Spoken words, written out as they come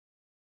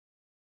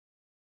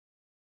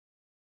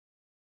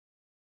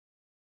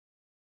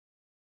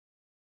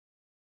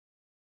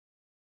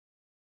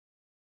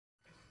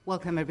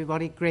Welcome,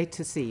 everybody. Great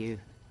to see you.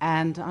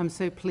 And I'm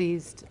so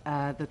pleased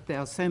that there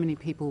are so many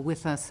people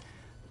with us,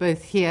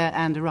 both here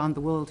and around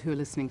the world, who are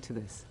listening to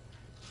this.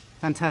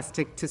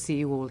 Fantastic to see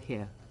you all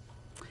here.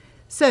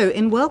 So,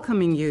 in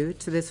welcoming you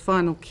to this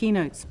final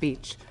keynote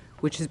speech,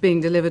 which is being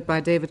delivered by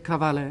David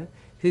Cavallo,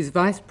 who's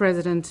Vice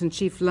President and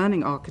Chief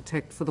Learning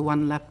Architect for the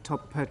One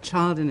Laptop Per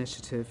Child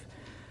initiative,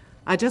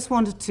 I just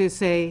wanted to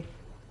say,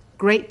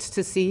 great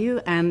to see you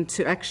and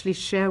to actually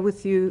share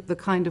with you the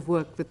kind of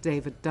work that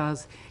David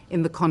does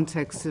in the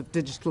context of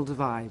digital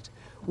divide.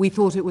 We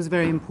thought it was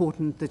very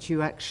important that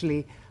you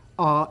actually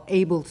are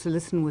able to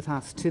listen with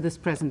us to this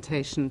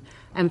presentation,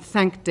 and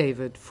thank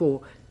David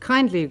for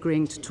kindly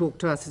agreeing to talk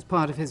to us as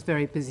part of his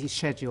very busy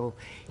schedule.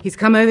 He's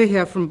come over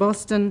here from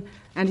Boston,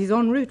 and he's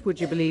en route, would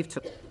you believe,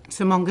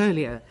 to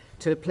Mongolia,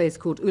 to a place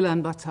called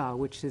Ulaanbaatar,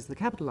 which is the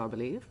capital, I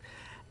believe.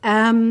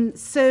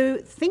 So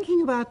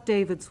thinking about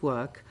David's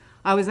work,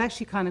 I was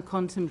actually kind of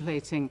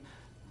contemplating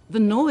the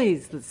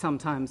noise that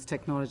sometimes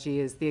technology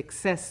is, the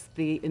excess,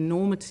 the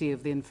enormity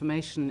of the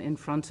information in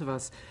front of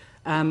us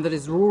that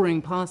is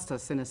roaring past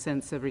us, in a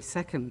sense, every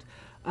second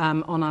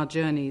on our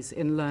journeys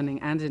in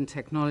learning and in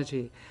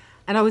technology.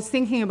 And I was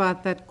thinking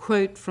about that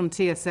quote from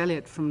T.S.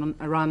 Eliot from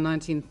around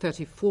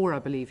 1934, I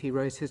believe he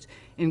wrote it,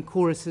 in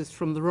Choruses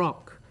from the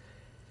Rock.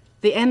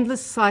 The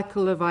endless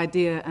cycle of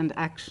idea and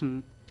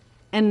action,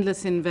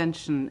 endless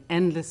invention,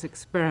 endless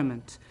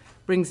experiment,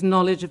 brings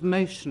knowledge of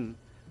motion,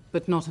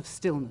 but not of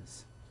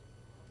stillness.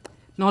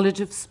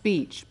 Knowledge of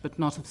speech, but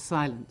not of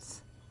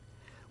silence.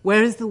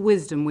 Where is the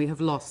wisdom we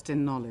have lost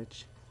in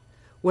knowledge?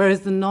 Where is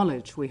the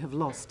knowledge we have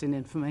lost in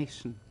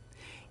information?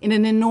 In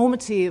an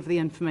enormity of the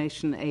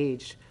information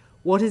age,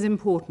 what is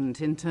important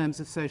in terms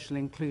of social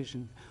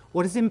inclusion?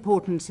 What is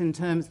important in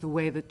terms of the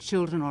way that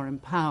children are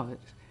empowered?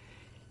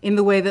 In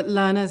the way that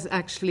learners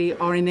actually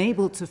are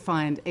enabled to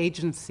find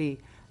agency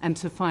and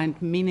to find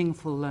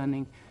meaningful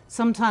learning,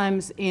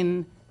 sometimes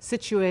in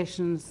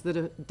situations that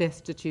are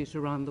destitute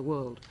around the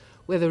world,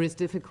 where there is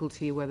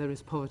difficulty, where there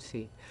is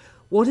poverty.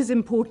 What is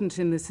important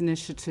in this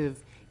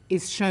initiative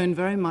is shown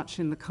very much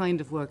in the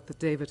kind of work that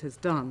David has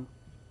done.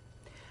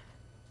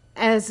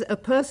 As a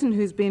person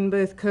who's been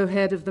both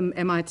co-head of the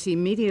MIT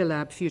Media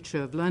Lab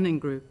Future of Learning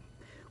Group,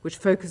 which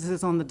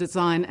focuses on the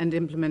design and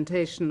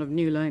implementation of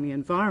new learning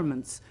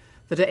environments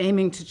that are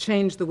aiming to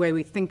change the way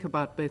we think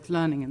about both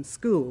learning and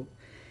school,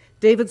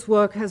 David's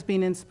work has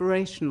been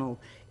inspirational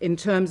in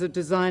terms of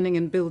designing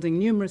and building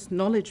numerous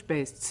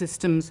knowledge-based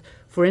systems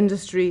for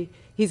industry.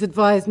 He's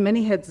advised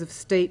many heads of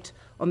state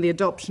on the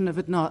adoption of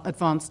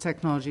advanced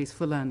technologies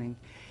for learning.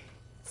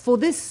 For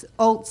this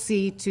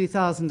Alt-C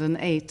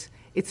 2008,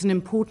 it's an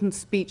important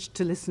speech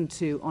to listen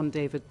to on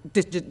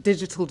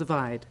digital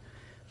divide,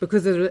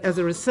 because as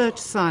a research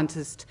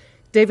scientist,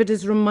 David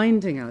is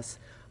reminding us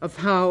of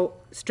how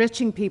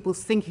stretching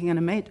people's thinking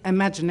and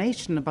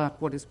imagination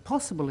about what is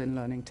possible in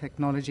learning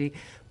technology,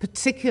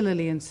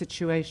 particularly in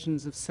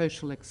situations of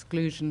social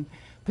exclusion,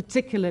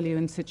 particularly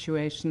in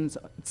situations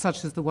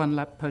such as the One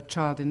Lap Per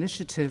Child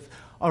initiative,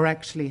 are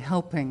actually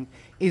helping,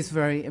 is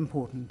very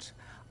important.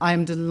 I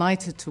am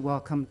delighted to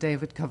welcome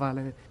David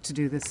Cavallo to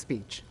do this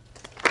speech.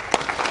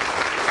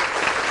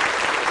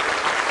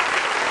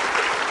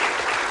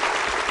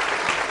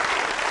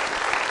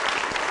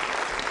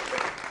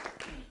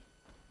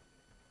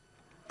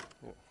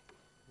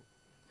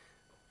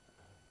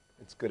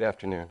 Good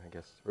afternoon, I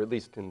guess, or at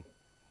least in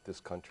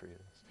this country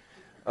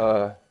it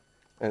is.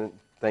 And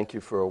thank you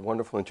for a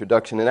wonderful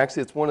introduction. And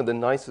actually, it's one of the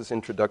nicest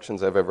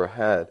introductions I've ever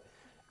had,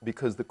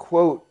 because the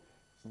quote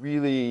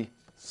really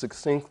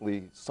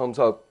succinctly sums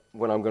up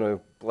what I'm going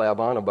to blab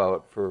on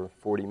about for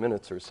 40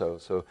 minutes or so.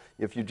 So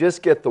if you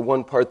just get the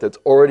one part that's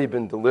already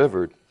been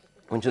delivered,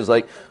 which is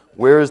like,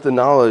 where is the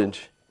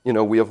knowledge,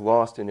 we have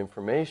lost in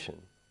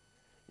information?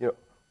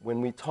 When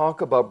we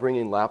talk about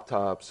bringing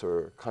laptops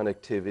or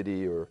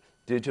connectivity or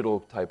digital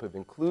type of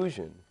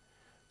inclusion,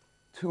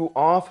 too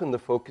often the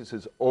focus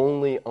is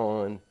only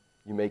on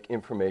you make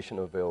information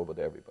available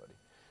to everybody.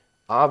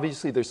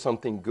 Obviously, there's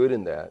something good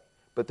in that,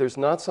 but there's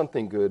not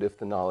something good if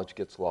the knowledge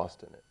gets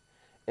lost in it.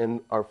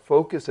 And our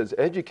focus as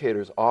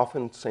educators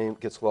often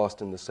gets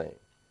lost in the same,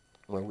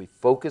 where we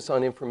focus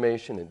on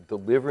information and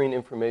delivering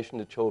information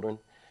to children,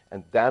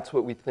 and that's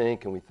what we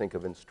think, and we think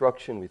of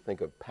instruction, we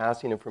think of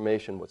passing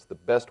information, what's the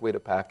best way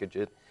to package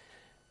it,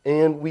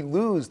 and we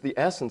lose the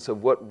essence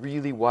of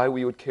why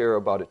we would care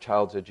about a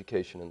child's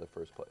education in the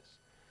first place.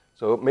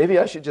 So maybe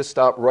I should just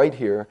stop right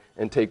here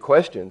and take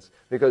questions,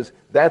 because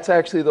that's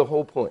actually the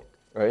whole point,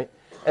 right?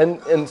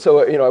 And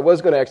so, I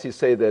was going to actually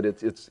say that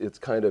it's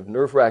kind of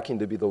nerve-wracking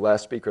to be the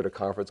last speaker at a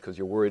conference, because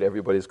you're worried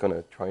everybody's going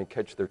to try and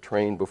catch their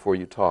train before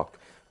you talk.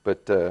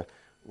 But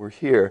we're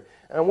here.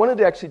 And I wanted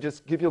to actually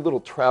just give you a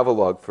little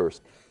travelogue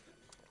first.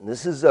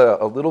 This is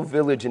a little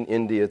village in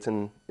India.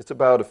 It's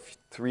about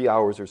 3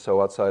 hours or so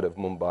outside of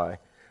Mumbai.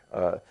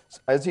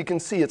 As you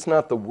can see, it's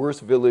not the worst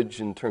village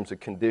in terms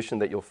of condition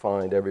that you'll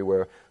find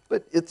everywhere,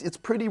 but it's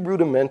pretty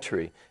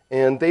rudimentary.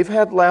 And they've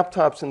had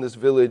laptops in this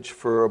village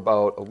for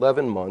about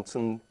 11 months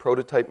and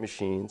prototype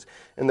machines,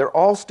 and they're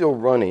all still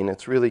running.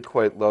 It's really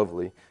quite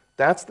lovely.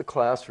 That's the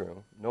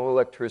classroom. No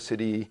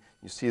electricity.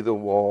 You see the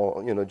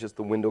wall, just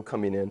the window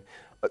coming in.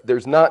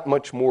 There's not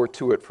much more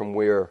to it from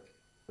where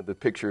the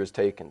picture is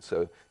taken.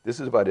 So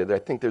this is about it. I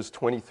think there's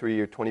 23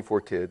 or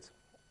 24 kids.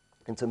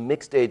 It's a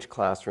mixed-age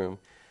classroom.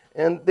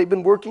 And they've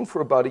been working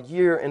for about a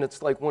year, and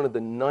it's like one of the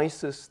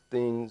nicest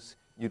things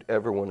you'd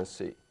ever want to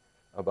see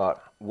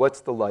about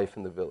what's the life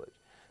in the village.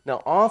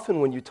 Now,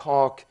 often when you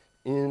talk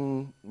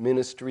in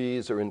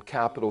ministries or in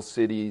capital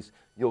cities,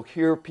 you'll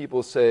hear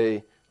people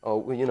say, oh,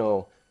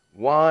 well,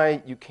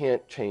 why you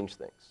can't change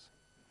things.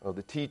 Oh,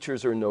 the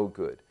teachers are no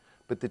good.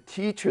 But the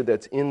teacher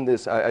that's in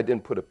this, I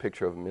didn't put a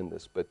picture of him in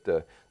this, but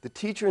the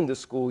teacher in this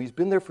school, he's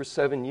been there for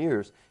 7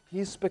 years.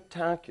 He's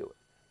spectacular.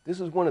 This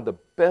is one of the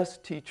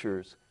best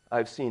teachers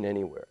I've seen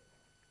anywhere.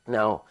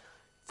 Now,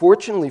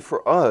 fortunately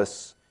for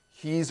us,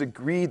 he's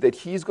agreed that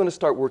he's going to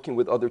start working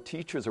with other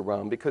teachers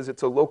around because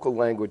it's a local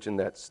language in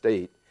that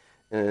state.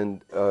 And,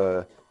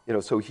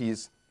 so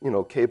he's,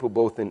 capable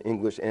both in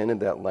English and in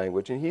that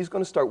language. And he's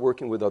going to start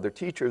working with other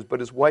teachers, but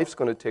his wife's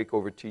going to take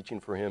over teaching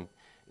for him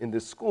in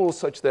this school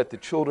such that the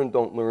children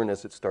don't learn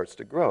as it starts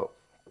to grow.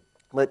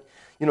 But,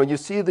 you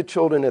see the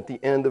children at the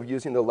end of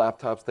using the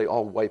laptops, they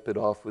all wipe it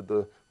off with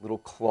the little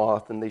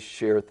cloth and they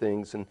share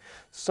things. And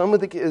some of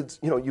the kids,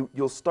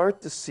 you'll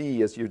start to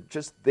see as you're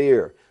just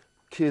there,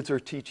 kids are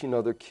teaching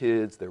other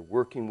kids, they're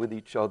working with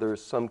each other.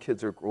 Some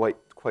kids are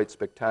quite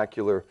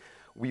spectacular.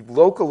 We've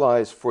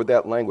localized for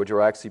that language,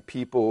 or actually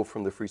people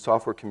from the free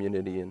software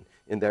community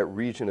in that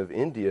region of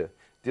India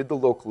did the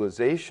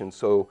localization.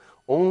 So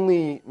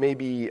only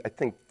maybe, I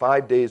think,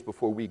 5 days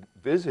before we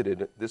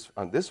visited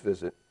on this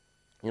visit,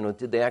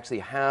 did they actually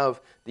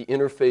have the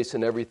interface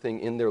and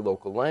everything in their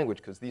local language,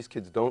 because these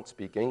kids don't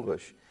speak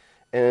English.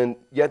 And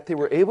yet they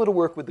were able to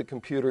work with the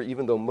computer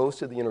even though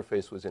most of the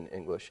interface was in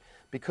English,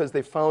 because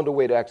they found a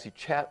way to actually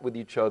chat with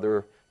each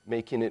other,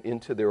 making it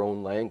into their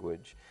own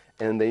language.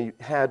 And they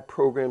had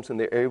programs, and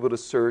they were able to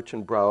search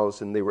and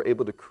browse, and they were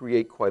able to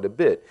create quite a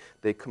bit.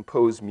 They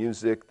compose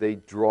music, they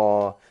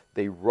draw,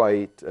 they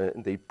write,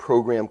 they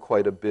program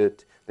quite a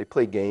bit, they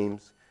play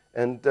games.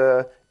 And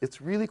it's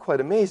really quite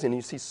amazing.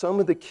 You see some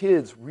of the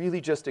kids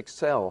really just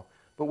excel.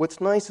 But what's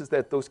nice is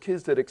that those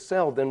kids that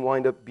excel then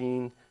wind up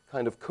being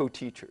kind of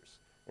co-teachers,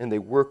 and they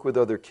work with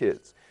other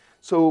kids.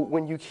 So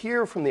when you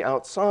hear from the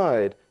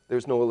outside,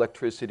 there's no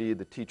electricity,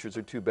 the teachers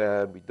are too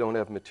bad, we don't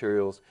have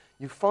materials,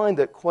 you find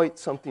that quite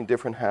something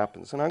different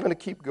happens. And I'm going to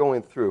keep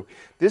going through.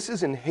 This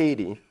is in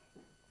Haiti.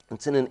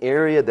 It's in an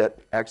area that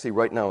actually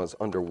right now is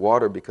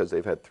underwater because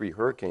they've had 3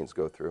 hurricanes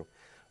go through.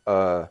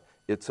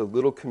 It's a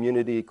little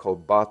community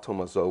called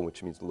Bas-Tomazo,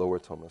 which means Lower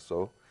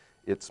Tomaso.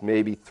 It's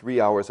maybe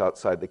 3 hours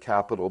outside the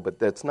capital, but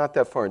that's not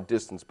that far in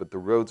distance, but the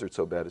roads are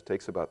so bad it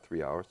takes about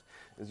 3 hours.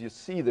 As you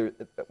see there,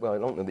 well, I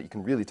don't know that you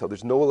can really tell,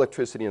 there's no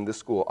electricity in this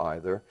school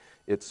either.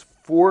 It's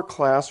 4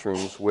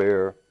 classrooms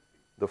where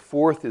the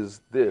 4th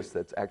is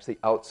that's actually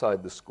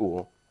outside the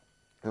school.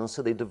 And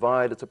so they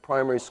divide, it's a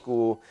primary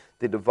school,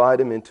 they divide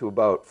them into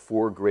about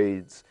 4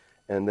 grades,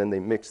 and then they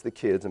mix the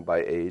kids and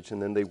by age,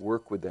 and then they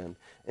work with them.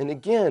 And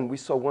again, we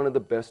saw one of the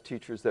best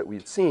teachers that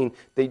we've seen.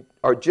 They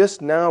are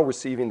just now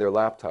receiving their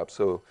laptops.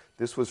 So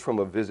this was from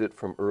a visit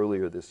from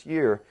earlier this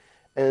year.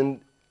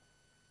 And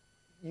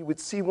you would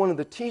see one of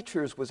the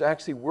teachers was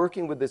actually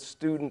working with the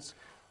students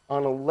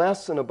on a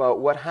lesson about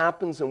what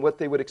happens and what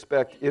they would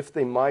expect if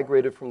they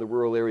migrated from the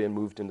rural area and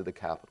moved into the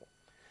capital.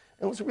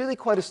 And it was really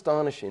quite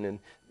astonishing. And,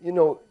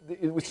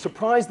 it would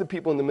surprise the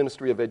people in the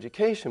Ministry of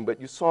Education,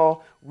 but you saw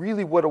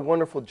really what a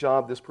wonderful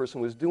job this person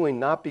was doing,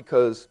 not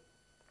because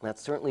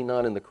that's certainly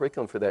not in the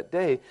curriculum for that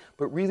day,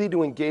 but really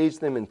to engage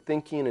them in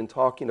thinking and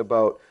talking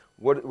about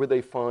what were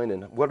they find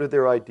and what are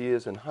their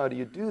ideas and how do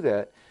you do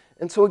that.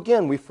 And so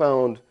again, we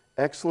found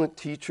excellent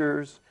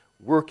teachers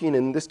working,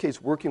 in this case,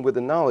 working with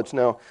the knowledge.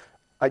 Now,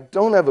 I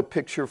don't have a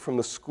picture from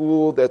the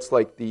school that's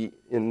like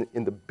in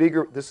the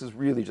bigger, this is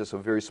really just a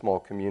very small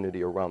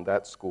community around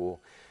that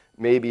school.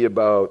 Maybe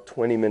about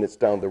 20 minutes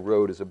down the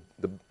road is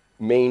the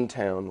main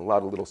town, a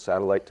lot of little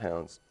satellite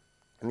towns.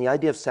 And the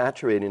idea of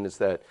saturating is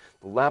that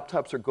the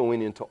laptops are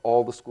going into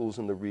all the schools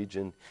in the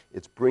region.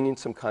 It's bringing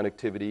some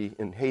connectivity.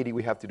 In Haiti,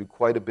 we have to do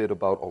quite a bit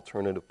about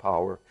alternative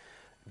power.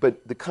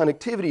 But the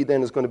connectivity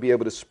then is going to be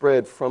able to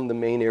spread from the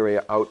main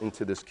area out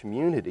into this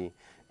community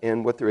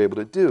and what they're able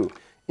to do.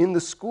 In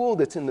the school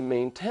that's in the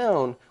main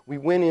town, we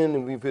went in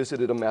and we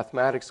visited a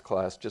mathematics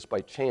class just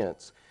by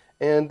chance.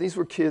 And these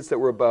were kids that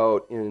were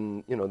about they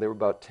were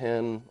about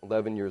 10,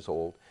 11 years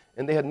old.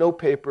 And they had no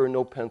paper,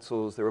 no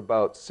pencils. There were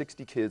about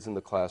 60 kids in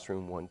the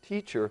classroom, 1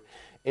 teacher.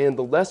 And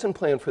the lesson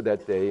plan for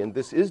that day, and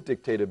this is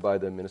dictated by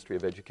the Ministry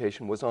of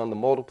Education, was on the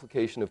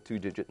multiplication of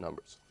 2-digit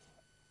numbers.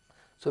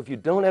 So if you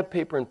don't have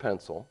paper and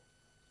pencil,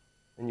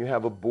 and you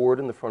have a board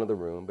in the front of the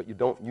room, but you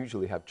don't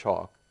usually have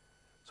chalk,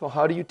 so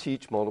how do you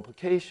teach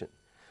multiplication?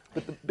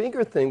 But the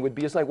bigger thing would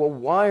be, well,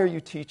 why are you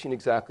teaching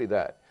exactly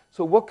that?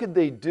 So what could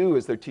they do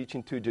as they're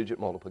teaching 2-digit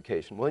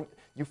multiplication? Well,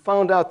 you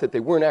found out that they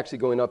weren't actually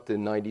going up to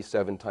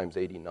 97 times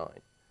 89,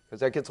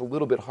 because that gets a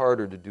little bit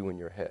harder to do in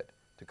your head,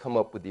 to come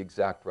up with the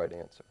exact right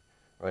answer.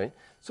 right?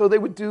 So they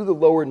would do the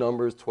lower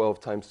numbers, 12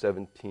 times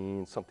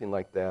 17, something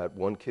like that.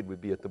 One kid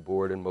would be at the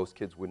board and most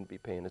kids wouldn't be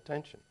paying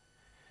attention.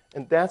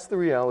 And that's the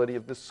reality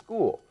of this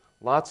school.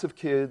 Lots of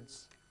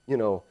kids,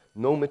 no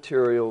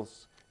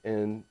materials,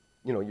 and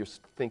you're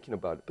thinking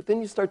about it. But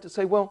then you start to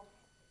say, well,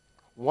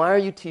 why are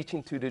you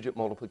teaching two-digit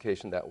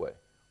multiplication that way?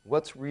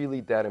 What's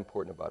really that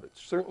important about it?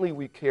 Certainly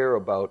we care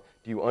about,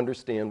 do you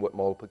understand what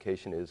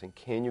multiplication is, and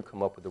can you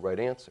come up with the right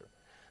answer?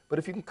 But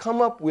if you can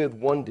come up with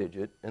one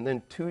digit and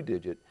then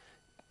two-digit,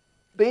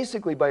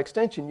 basically, by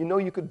extension,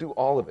 you could do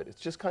all of it. It's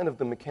just kind of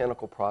the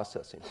mechanical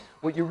processing.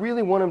 What you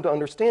really want them to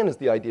understand is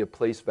the idea of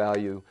place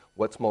value,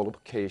 what's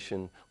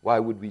multiplication, why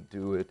would we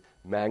do it,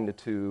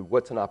 magnitude,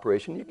 what's an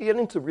operation. You get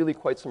into really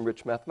quite some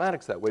rich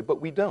mathematics that way,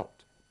 but we don't,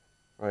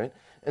 right?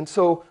 And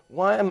so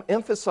why I'm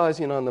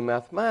emphasizing on the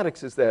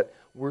mathematics is that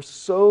we're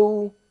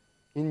so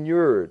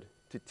inured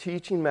to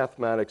teaching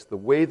mathematics the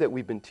way that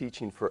we've been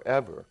teaching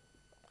forever,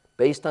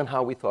 based on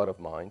how we thought of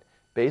mind,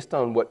 based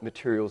on what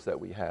materials that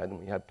we had, and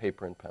we had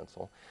paper and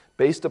pencil,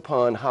 based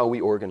upon how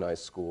we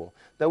organized school,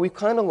 that we've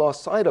kind of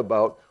lost sight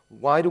about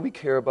why do we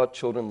care about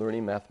children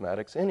learning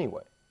mathematics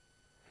anyway.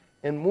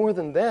 And more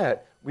than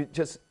that,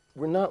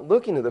 we're not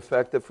looking at the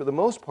fact that for the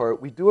most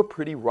part, we do a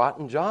pretty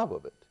rotten job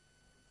of it,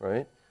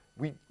 right?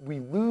 We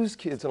lose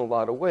kids in a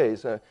lot of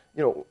ways.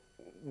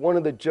 One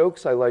of the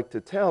jokes I like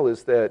to tell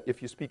is that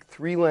if you speak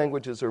 3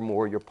 languages or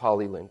more, you're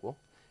polylingual.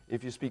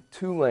 If you speak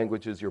 2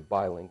 languages, you're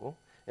bilingual.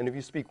 And if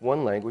you speak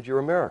 1 language, you're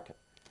American.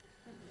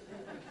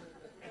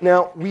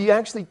 Now, we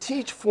actually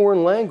teach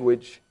foreign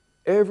language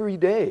every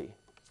day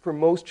for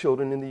most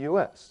children in the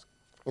U.S.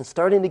 And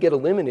starting to get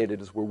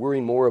eliminated is we're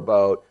worrying more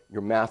about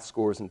your math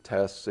scores and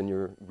tests and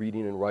your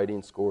reading and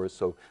writing scores.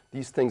 So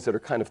these things that are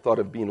kind of thought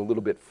of being a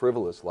little bit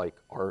frivolous, like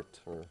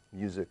art or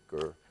music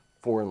or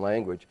foreign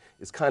language,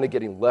 is kind of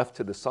getting left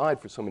to the side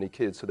for so many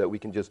kids so that we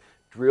can just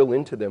drill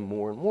into them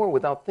more and more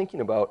without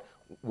thinking about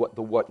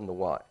what and the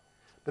why.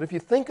 But if you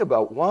think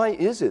about why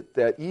is it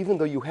that even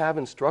though you have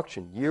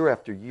instruction year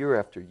after year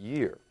after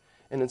year,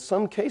 and in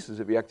some cases,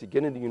 if you actually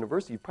get into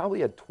university, you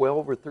probably had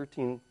 12 or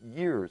 13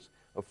 years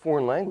of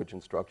foreign language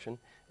instruction,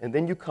 and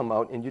then you come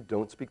out and you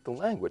don't speak the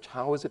language.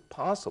 How is it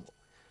possible?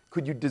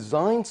 Could you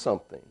design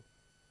something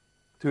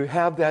to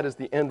have that as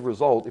the end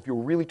result if you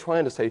were really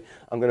trying to say,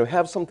 I'm going to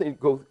have something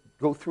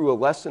go through a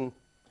lesson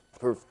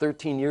for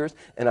 13 years,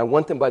 and I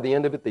want them by the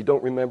end of it, they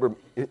don't remember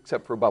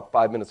except for about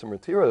 5 minutes of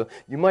material,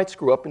 you might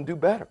screw up and do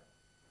better,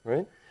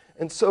 right?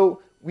 And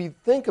so we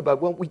think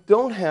about, well, we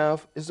don't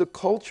have is a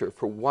culture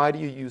for why do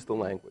you use the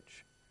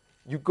language.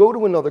 You go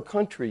to another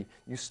country,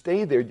 you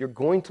stay there, you're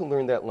going to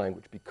learn that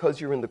language because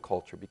you're in the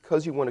culture,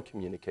 because you want to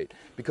communicate,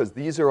 because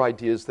these are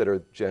ideas that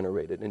are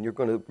generated, and you're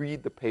going to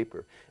read the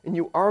paper. And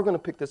you are going to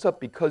pick this up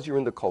because you're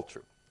in the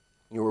culture.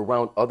 You're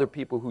around other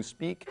people who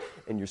speak,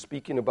 and you're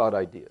speaking about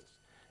ideas.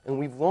 And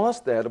we've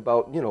lost that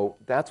about,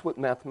 that's what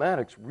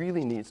mathematics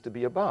really needs to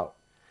be about.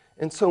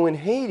 And so in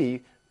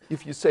Haiti,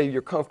 if you say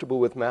you're comfortable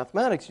with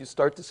mathematics, you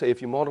start to say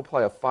if you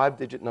multiply a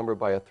 5-digit number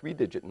by a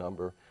 3-digit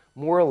number,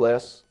 more or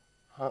less,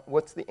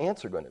 what's the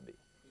answer going to be?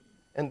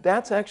 And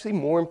that's actually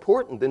more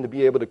important than to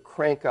be able to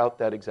crank out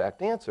that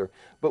exact answer.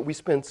 But we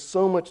spend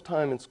so much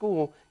time in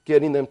school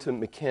getting them to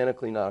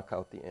mechanically knock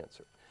out the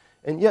answer.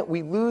 And yet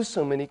we lose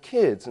so many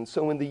kids. And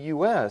so in the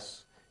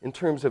U.S., in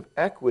terms of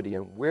equity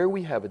and where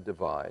we have a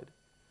divide,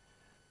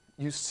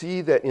 you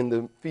see that in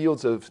the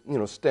fields of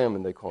STEM,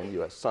 and they call them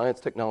U.S., science,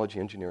 technology,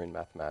 engineering,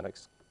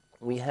 mathematics,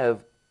 we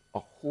have a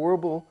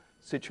horrible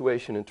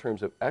situation in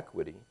terms of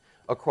equity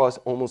across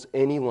almost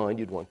any line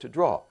you'd want to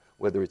draw,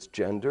 whether it's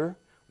gender,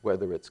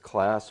 whether it's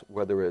class,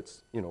 whether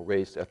it's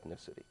race,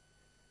 ethnicity.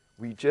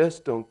 We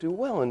just don't do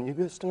well, and you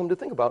just come to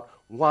think about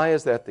why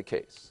is that the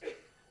case?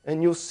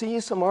 And you'll see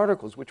some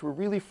articles which were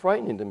really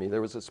frightening to me.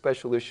 There was a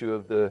special issue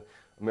of the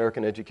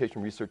American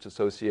Education Research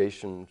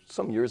Association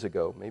some years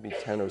ago, maybe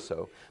 10 or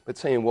so, but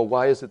saying, well,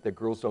 why is it that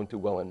girls don't do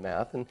well in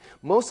math? And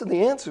most of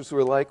the answers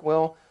were like,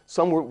 well,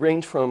 some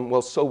range from,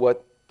 well, so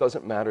what,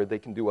 doesn't matter, they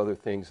can do other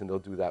things and they'll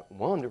do that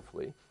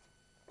wonderfully,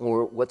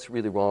 or what's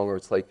really wrong, or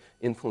it's like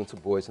influence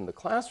of boys in the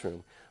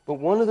classroom. But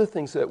one of the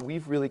things that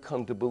we've really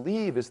come to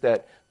believe is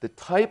that the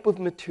type of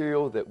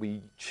material that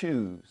we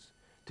choose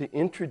to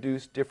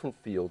introduce different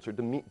fields or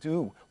to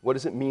do what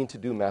does it mean to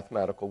do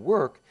mathematical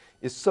work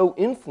is so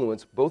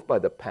influenced both by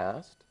the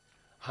past,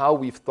 how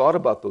we've thought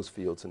about those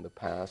fields in the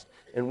past,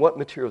 and what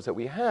materials that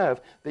we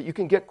have, that you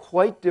can get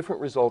quite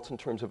different results in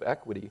terms of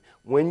equity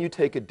when you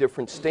take a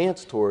different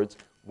stance towards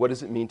what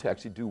does it mean to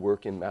actually do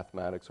work in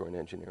mathematics or in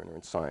engineering or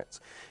in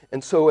science.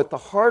 And so at the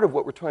heart of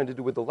what we're trying to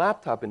do with the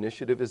laptop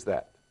initiative is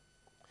that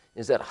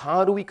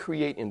how do we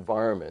create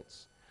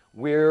environments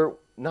where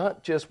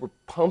not just we're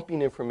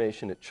pumping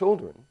information at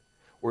children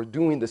or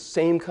doing the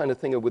same kind of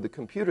thing with the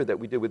computer that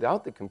we did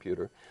without the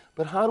computer,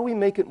 but how do we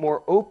make it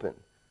more open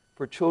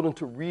for children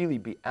to really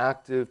be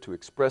active, to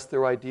express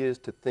their ideas,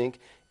 to think,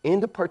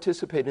 and to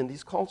participate in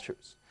these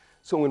cultures?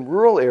 So in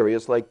rural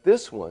areas like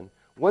this one,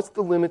 what's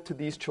the limit to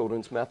these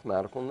children's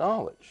mathematical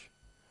knowledge?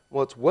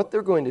 Well, it's what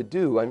they're going to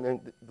do. I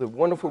mean, the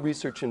wonderful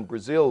research in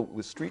Brazil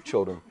with street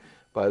children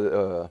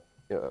by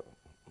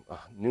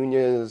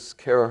Nunez,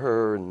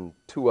 Caraher, and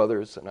two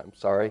others, and I'm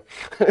sorry,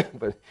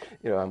 but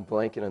I'm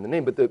blanking on the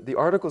name. But the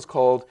article is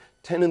called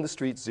 10 in the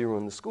Streets, 0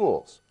 in the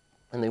Schools.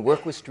 And they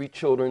work with street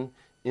children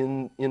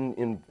in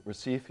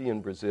Recife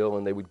in Brazil,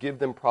 and they would give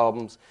them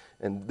problems.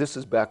 And this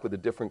is back with a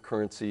different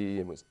currency,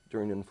 and was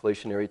during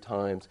inflationary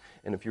times.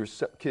 And if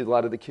a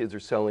lot of the kids are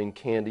selling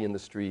candy in the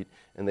street,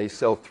 and they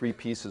sell 3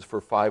 pieces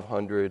for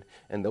 500,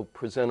 and they'll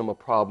present them a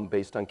problem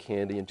based on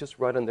candy, and just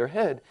right on their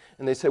head.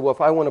 And they say, well, if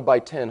I want to buy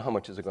 10, how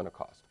much is it going to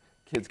cost?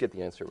 Kids get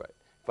the answer right.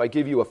 If I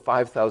give you a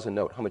 5,000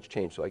 note, how much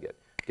change do I get?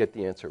 Get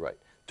the answer right.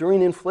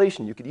 During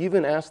inflation, you could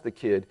even ask the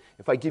kid,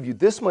 if I give you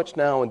this much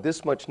now and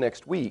this much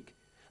next week,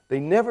 they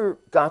never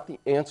got the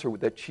answer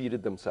that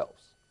cheated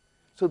themselves.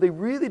 So they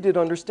really did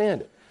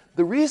understand it.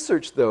 The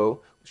research,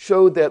 though,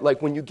 showed that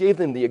like when you gave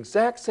them the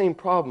exact same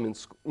problem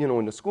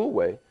in the school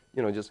way,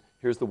 just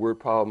here's the word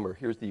problem or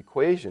here's the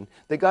equation,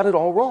 they got it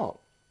all wrong.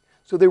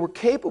 So they were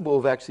capable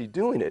of actually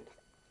doing it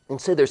and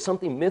say there's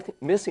something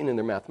missing in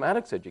their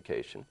mathematics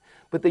education,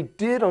 but they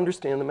did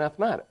understand the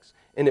mathematics,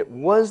 and it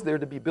was there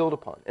to be built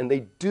upon, and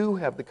they do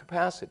have the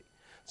capacity.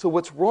 So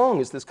what's wrong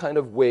is this kind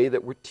of way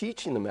that we're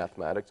teaching the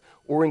mathematics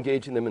or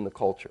engaging them in the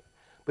culture.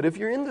 But if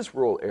you're in this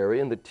rural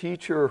area and the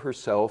teacher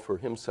herself or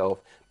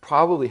himself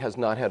probably has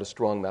not had a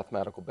strong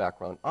mathematical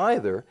background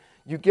either,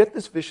 you get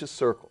this vicious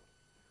circle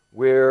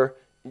where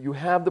you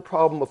have the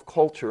problem of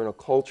culture and a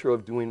culture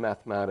of doing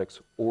mathematics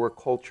or a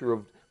culture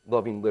of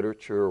loving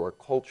literature or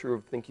a culture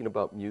of thinking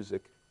about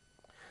music,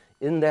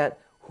 in that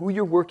who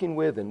you're working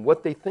with and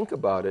what they think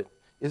about it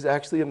is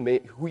actually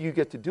who you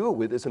get to do it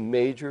with is a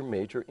major,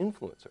 major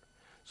influencer.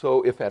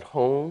 So if at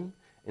home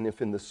and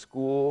if in the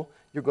school,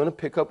 you're going to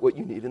pick up what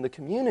you need in the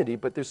community,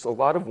 but there's a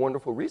lot of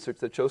wonderful research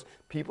that shows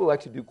people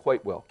actually do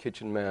quite well.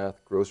 Kitchen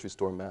math, grocery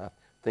store math,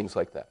 things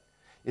like that.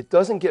 It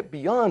doesn't get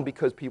beyond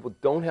because people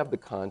don't have the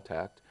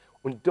contact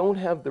and don't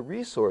have the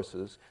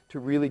resources to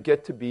really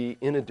get to be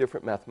in a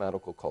different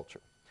mathematical culture.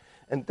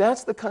 And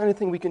that's the kind of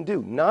thing we can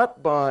do,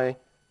 not by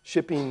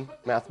shipping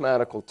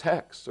mathematical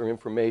texts or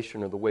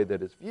information or the way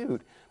that it's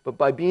viewed, but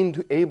by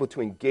being able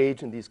to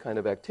engage in these kind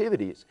of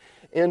activities.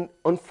 And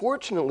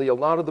unfortunately, a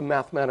lot of the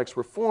mathematics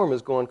reform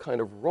has gone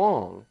kind of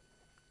wrong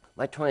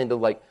by trying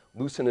to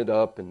loosen it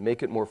up and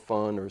make it more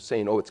fun, or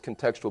saying, oh, it's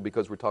contextual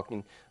because we're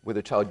talking with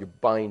a child, you're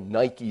buying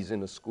Nikes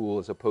in a school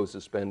as opposed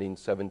to spending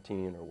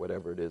 17 or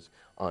whatever it is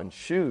on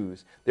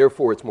shoes.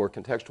 Therefore, it's more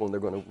contextual and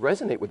they're going to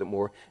resonate with it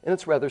more. And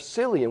it's rather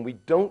silly, and we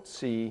don't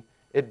see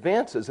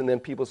advances. And then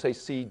people say,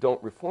 see,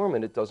 don't reform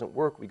it, it doesn't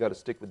work, we got to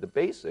stick with the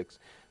basics,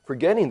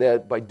 forgetting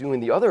that by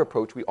doing the other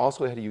approach, we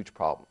also had huge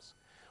problems.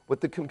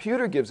 What the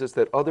computer gives us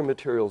that other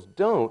materials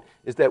don't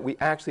is that we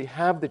actually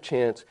have the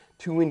chance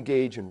to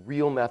engage in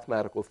real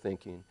mathematical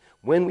thinking.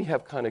 When we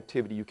have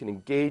connectivity, you can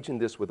engage in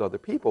this with other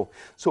people.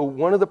 So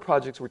one of the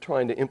projects we're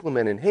trying to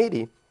implement in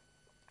Haiti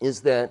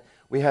is that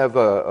we have,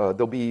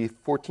 there'll be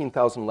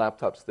 14,000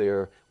 laptops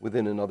there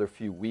within another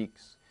few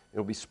weeks.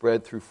 It'll be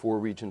spread through 4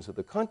 regions of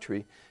the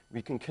country.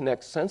 We can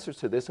connect sensors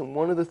to this, and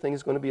one of the things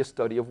is going to be a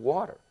study of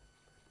water.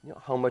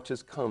 How much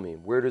is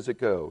coming? Where does it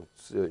go?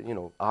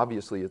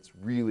 Obviously, it's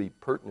really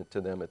pertinent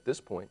to them at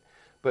this point.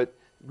 But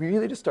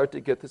really to start to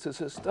get this as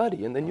a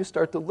study, and then you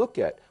start to look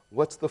at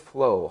what's the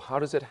flow? How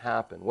does it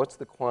happen? What's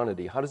the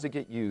quantity? How does it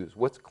get used?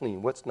 What's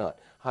clean? What's not?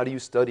 How do you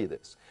study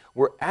this?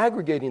 We're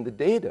aggregating the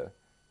data,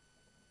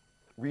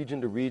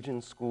 region to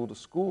region, school to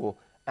school,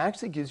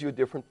 actually gives you a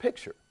different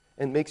picture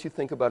and makes you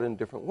think about it in a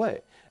different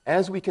way.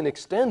 As we can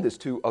extend this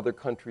to other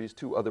countries,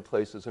 to other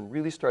places, and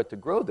really start to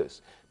grow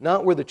this,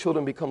 not where the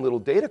children become little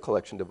data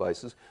collection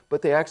devices,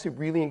 but they actually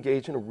really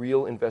engage in a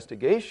real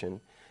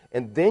investigation,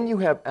 and then you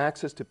have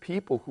access to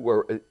people who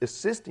are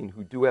assisting,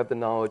 who do have the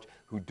knowledge,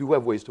 who do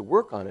have ways to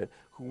work on it,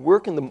 who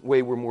work in the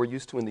way we're more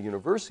used to in the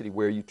university,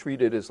 where you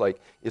treat it as like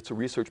it's a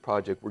research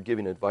project, we're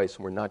giving advice,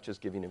 and we're not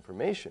just giving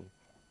information.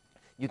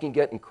 You can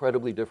get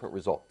incredibly different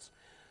results.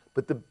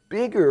 But the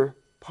bigger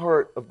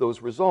part of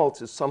those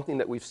results is something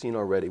that we've seen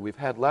already. We've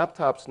had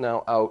laptops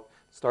now out,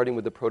 starting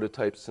with the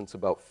prototypes, since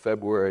about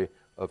February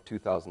of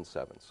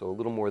 2007, so a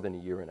little more than a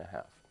year and a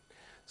half.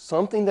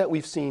 Something that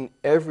we've seen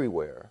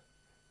everywhere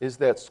is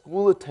that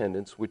school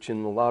attendance, which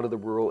in a lot of the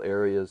rural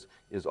areas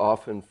is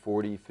often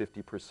 40,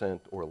 50%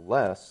 or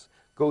less,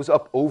 goes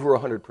up over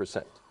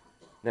 100%.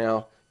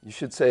 Now, you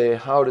should say,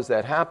 how does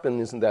that happen?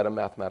 Isn't that a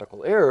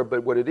mathematical error?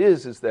 But what it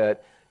is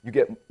that you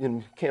get,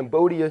 in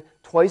Cambodia,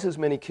 twice as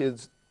many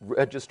kids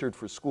registered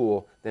for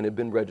school than had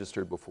been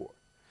registered before.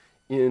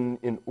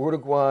 In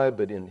Uruguay,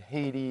 but in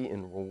Haiti,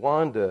 in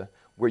Rwanda,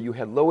 where you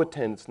had low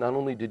attendance, not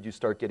only did you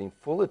start getting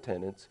full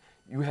attendance,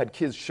 you had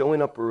kids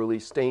showing up early,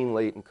 staying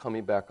late, and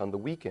coming back on the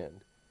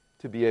weekend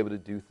to be able to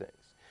do things.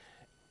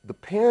 The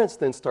parents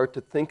then start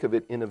to think of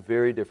it in a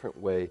very different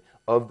way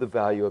of the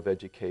value of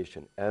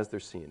education as they're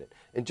seeing it.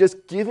 And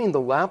just giving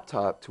the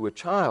laptop to a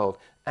child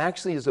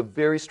actually is a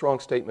very strong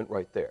statement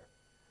right there,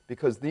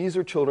 because these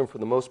are children, for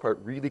the most part,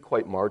 really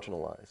quite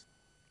marginalized.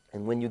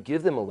 And when you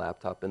give them a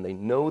laptop and they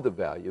know the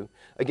value,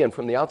 again,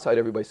 from the outside,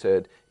 everybody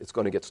said, it's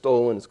going to get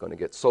stolen, it's going to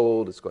get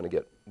sold, it's going to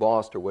get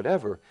lost, or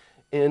whatever.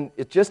 And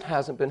it just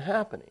hasn't been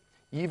happening,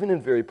 even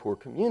in very poor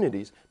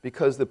communities,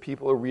 because the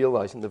people are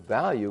realizing the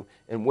value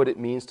and what it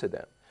means to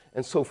them.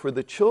 And so for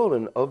the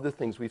children, of the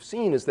things we've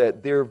seen is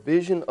that their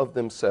vision of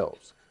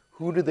themselves,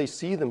 who do they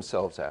see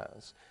themselves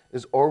as,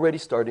 is already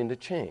starting to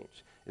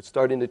change. It's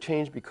starting to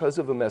change because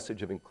of a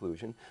message of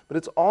inclusion, but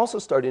it's also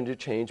starting to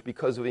change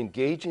because of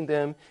engaging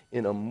them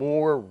in a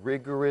more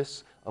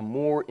rigorous, a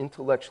more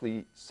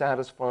intellectually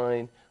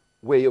satisfying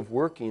way of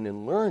working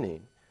and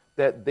learning,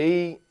 that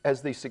they,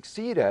 as they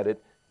succeed at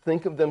it,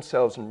 think of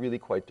themselves in really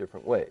quite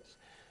different ways.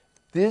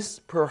 This,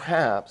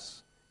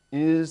 perhaps,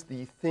 is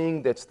the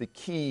thing that's the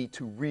key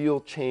to real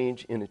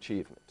change in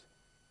achievement.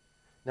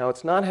 Now,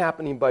 it's not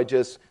happening by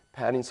just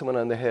patting someone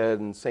on the head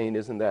and saying,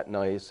 isn't that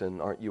nice,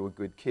 and aren't you a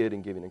good kid,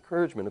 and giving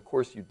encouragement. Of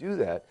course you do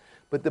that.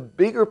 But the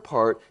bigger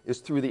part is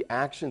through the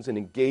actions and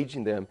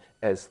engaging them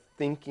as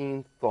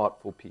thinking,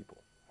 thoughtful people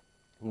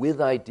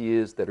with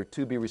ideas that are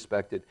to be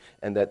respected,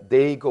 and that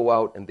they go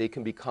out and they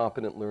can be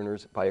competent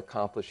learners by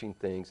accomplishing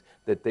things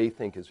that they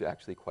think is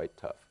actually quite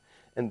tough.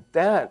 And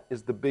that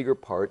is the bigger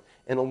part.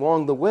 And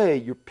along the way,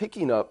 you're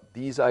picking up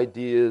these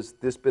ideas,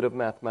 this bit of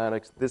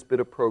mathematics, this bit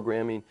of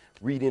programming,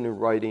 reading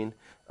and writing,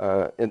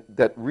 and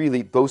that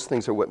really, those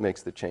things are what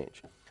makes the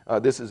change.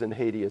 This is in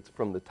Haiti. It's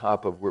from the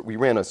top of where we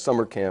ran a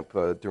summer camp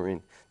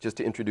just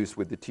to introduce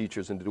with the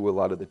teachers and to do a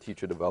lot of the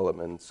teacher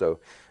development. So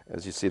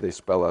as you see, they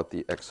spell out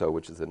the XO,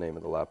 which is the name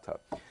of the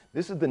laptop.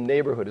 This is the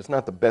neighborhood. It's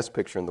not the best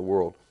picture in the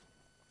world.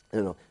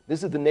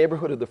 This is the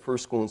neighborhood of the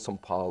first school in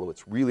São Paulo.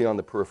 It's really on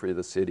the periphery of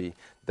the city.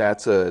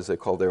 That's, as they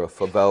call there, a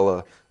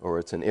favela, or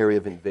it's an area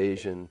of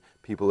invasion.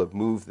 People have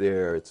moved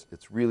there. It's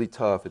really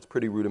tough. It's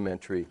pretty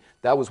rudimentary.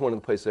 That was one of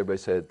the places everybody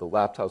said the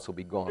laptops will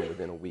be gone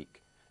within a week.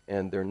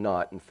 And they're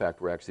not. In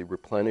fact, we're actually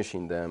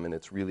replenishing them, and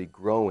it's really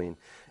growing.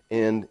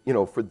 And,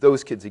 for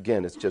those kids,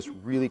 again, it's just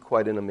really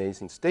quite an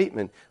amazing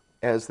statement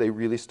as they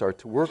really start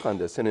to work on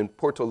this. And in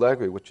Porto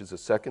Alegre, which is the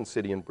second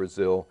city in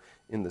Brazil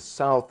in the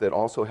south that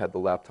also had the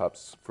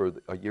laptops for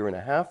a year and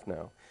a half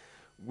now,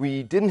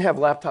 we didn't have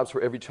laptops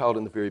for every child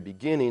in the very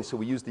beginning, so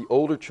we used the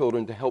older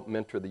children to help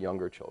mentor the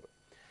younger children.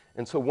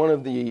 And so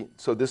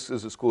so this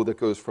is a school that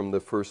goes from the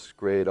first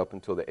grade up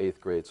until the 8th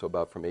grade, so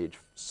about from age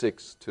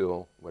 6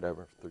 till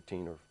whatever,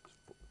 13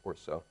 or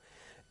so.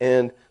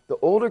 And the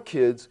older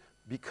kids,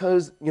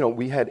 because,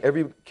 we had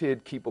every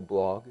kid keep a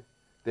blog,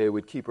 they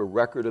would keep a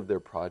record of their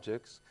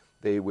projects,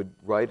 they would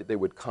write, they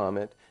would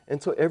comment,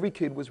 and so every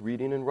kid was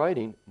reading and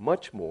writing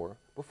much more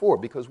before,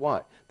 because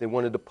why? They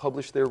wanted to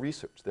publish their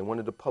research, they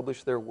wanted to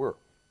publish their work.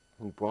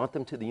 We brought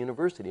them to the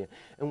university.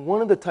 And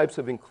one of the types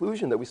of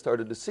inclusion that we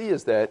started to see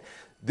is that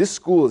this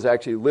school is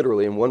actually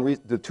literally, and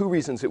the two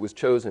reasons it was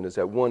chosen is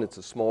that one, it's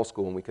a small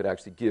school and we could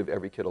actually give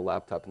every kid a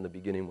laptop in the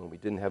beginning when we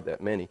didn't have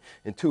that many,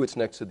 and two, it's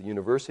next to the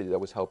university that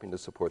was helping to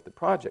support the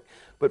project.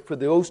 But for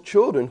those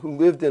children who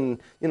lived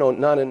in,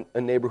 not in a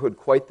neighborhood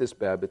quite this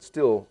bad, but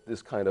still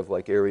this kind of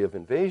like area of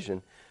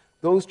invasion,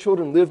 those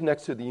children lived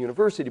next to the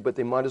university, but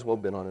they might as well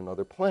have been on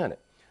another planet.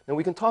 Now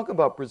we can talk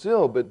about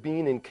Brazil, but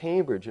being in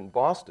Cambridge and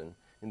Boston,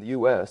 in the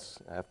U.S.,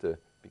 I have to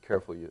be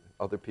careful,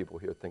 other people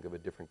here think of a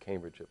different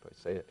Cambridge if I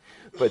say it.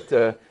 But,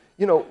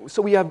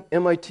 so we have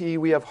MIT,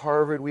 we have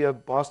Harvard, we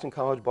have Boston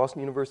College, Boston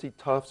University,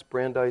 Tufts,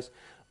 Brandeis,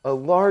 a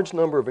large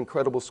number of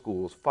incredible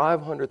schools,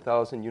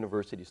 500,000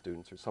 university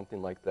students or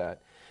something like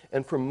that.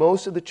 And for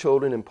most of the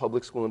children in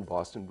public school in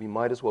Boston, we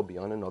might as well be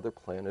on another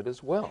planet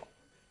as well.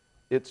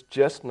 It's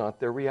just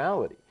not their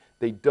reality.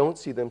 They don't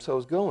see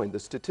themselves going. The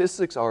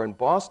statistics are in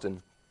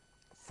Boston,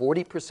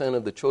 40%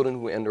 of the children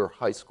who enter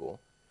high school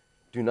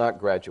do not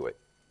graduate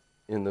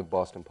in the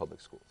Boston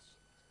public schools.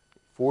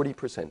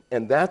 40%.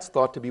 And that's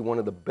thought to be one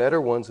of the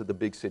better ones of the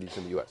big cities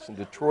in the U.S. In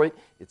Detroit,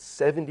 it's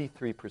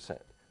 73%.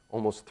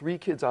 Almost 3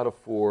 kids out of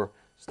 4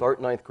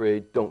 start 9th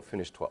grade, don't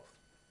finish 12th.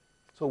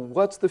 So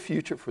what's the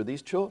future for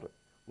these children?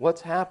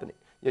 What's happening?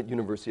 At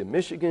University of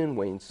Michigan,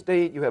 Wayne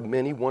State, you have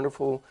many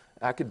wonderful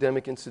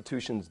academic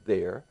institutions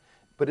there,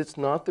 but it's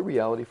not the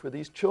reality for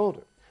these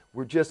children.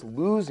 We're just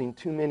losing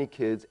too many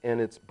kids, and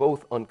it's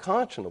both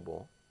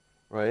unconscionable,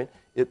 right?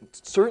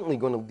 It's certainly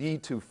going to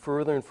lead to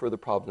further and further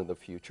problems in the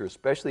future,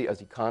 especially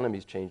as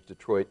economies change.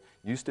 Detroit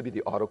used to be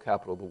the auto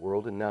capital of the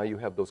world, and now you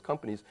have those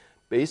companies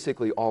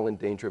basically all in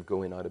danger of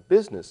going out of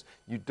business.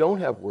 You don't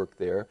have work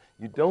there.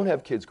 You don't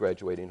have kids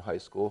graduating high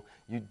school.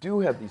 You do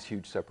have these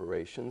huge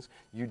separations.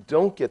 You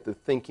don't get the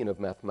thinking of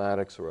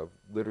mathematics or of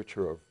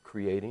literature or of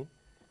creating.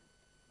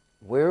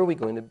 Where are we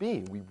going to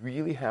be? We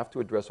really have to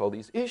address all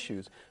these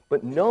issues,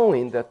 but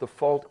knowing that the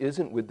fault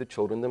isn't with the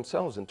children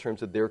themselves in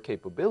terms of their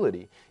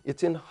capability,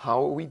 it's in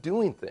how are we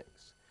doing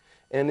things.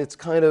 And it's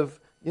kind of,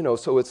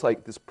 so it's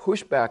like this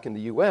pushback in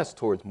the US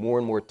towards more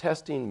and more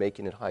testing,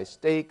 making it high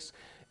stakes,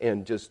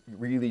 and just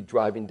really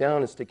driving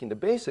down and sticking to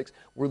basics.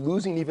 We're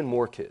losing even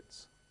more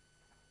kids.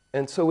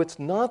 And so it's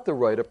not the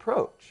right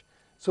approach.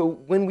 So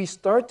when we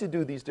start to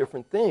do these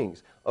different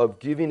things of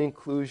giving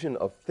inclusion,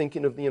 of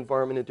thinking of the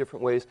environment in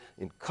different ways,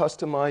 in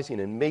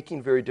customizing and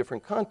making very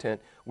different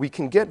content, we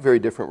can get very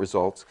different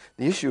results.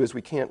 The issue is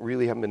we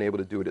haven't been able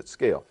to do it at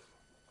scale.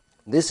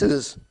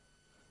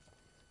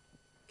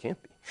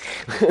 Can't be.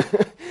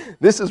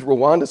 This is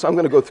Rwanda, so I'm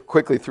going to go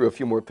quickly through a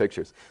few more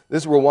pictures.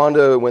 This is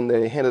Rwanda when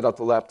they handed out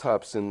the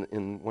laptops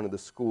in one of the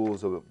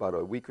schools about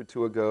a week or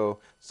two ago.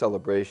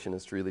 Celebration,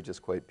 it's really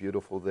just quite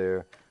beautiful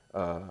there.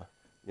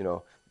 You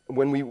know,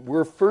 when we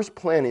were first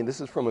planning,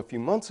 this is from a few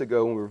months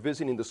ago, when we were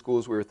visiting the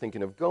schools, we were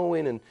thinking of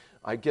going, and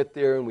I get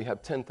there and we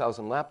have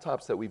 10,000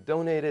 laptops that we've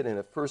donated, and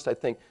at first I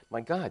think,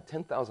 my God,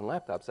 10,000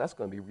 laptops, that's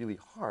going to be really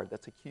hard.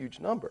 That's a huge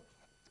number.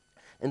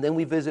 And then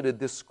we visited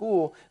this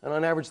school, and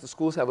on average the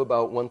schools have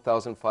about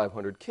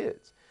 1,500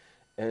 kids.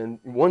 And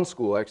one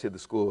school, actually the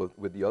school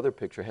with the other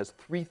picture, has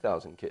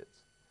 3,000 kids.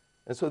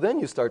 And so then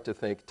you start to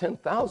think,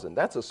 10,000,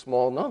 that's a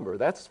small number.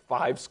 That's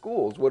 5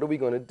 schools. What are we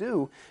going to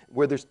do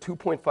where there's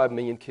 2.5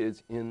 million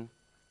kids in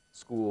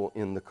school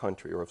in the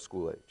country or of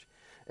school age?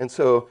 And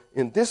so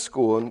in this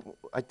school, and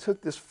I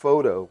took this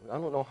photo. I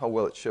don't know how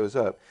well it shows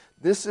up.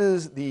 This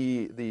is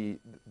the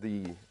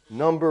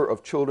number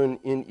of children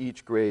in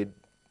each grade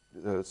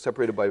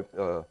separated by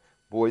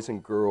boys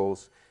and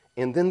girls,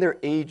 and then their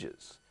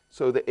ages.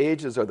 So the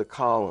ages are the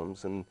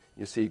columns, and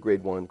you see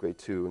grade 1, grade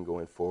 2, and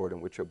going forward,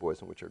 and which are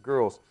boys and which are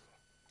girls.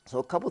 So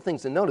a couple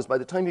things to notice. By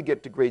the time you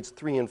get to grades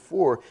 3 and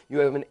 4, you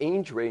have an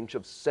age range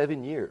of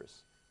 7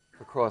 years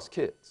across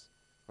kids,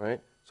 right?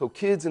 So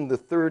kids in the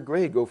 3rd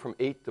grade go from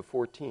 8 to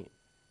 14,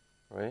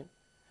 right?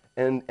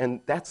 And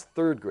that's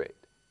 3rd grade.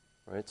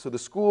 Right? So the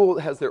school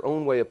has their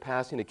own way of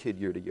passing a kid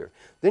year to year.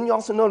 Then you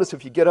also notice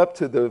if you get up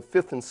to the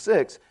 5th and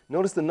 6th,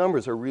 notice the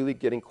numbers are really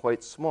getting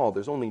quite small.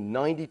 There's only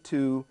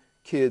 92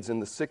 kids in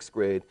the 6th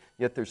grade,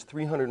 yet there's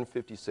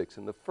 356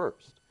 in the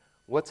 1st.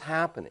 What's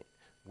happening?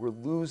 We're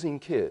losing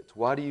kids.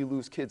 Why do you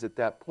lose kids at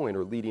that point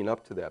or leading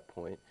up to that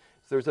point?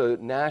 So there's a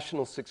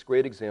national 6th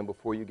grade exam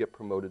before you get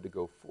promoted to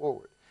go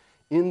forward.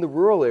 In the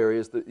rural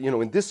areas,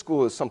 in this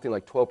school is something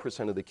like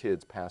 12% of the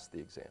kids pass the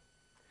exam.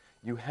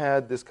 You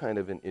had this kind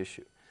of an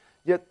issue.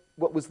 Yet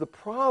what was the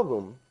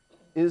problem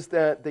is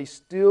that they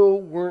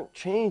still weren't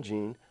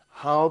changing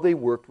how they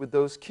worked with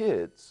those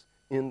kids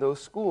in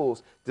those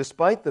schools,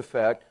 despite the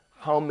fact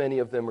how many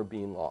of them are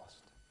being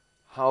lost,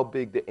 how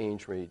big the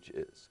age range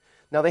is.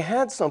 Now they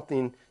had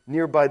something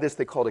nearby this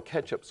they called a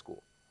catch-up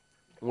school,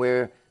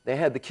 where they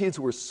had the kids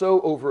who were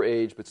so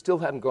overage but still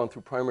hadn't gone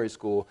through primary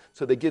school,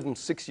 so they give them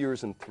 6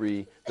 years and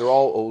 3. They're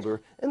all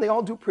older, and they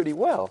all do pretty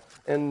well.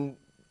 And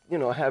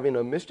having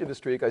a mischievous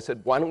streak, I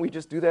said, why don't we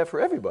just do that for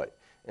everybody?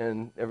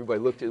 And everybody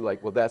looked at it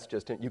like, well, that's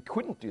just it. You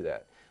couldn't do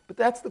that. But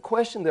that's the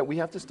question that we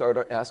have to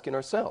start asking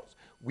ourselves.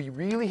 We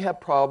really have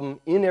problem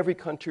in every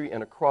country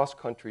and across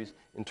countries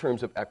in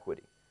terms of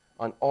equity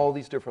on all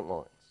these different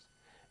lines.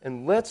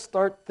 And let's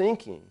start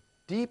thinking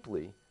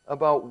deeply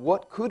about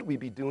what could we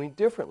be doing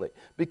differently.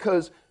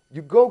 Because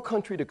you go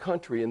country to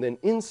country and then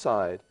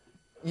inside,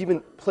 even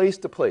place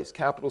to place,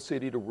 capital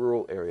city to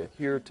rural area,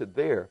 here to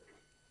there,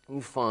 you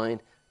find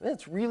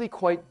that's really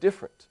quite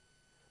different.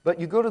 But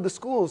you go to the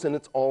schools and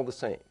it's all the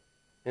same,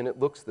 and it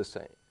looks the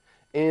same.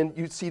 And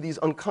you see these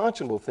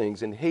unconscionable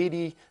things. In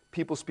Haiti,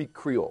 people speak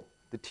Creole.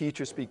 The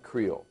teachers speak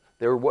Creole.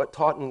 They're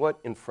taught in what?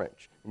 In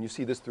French. And you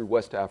see this through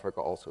West Africa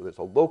also. There's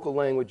a local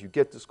language, you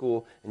get to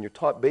school, and you're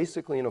taught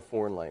basically in a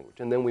foreign language.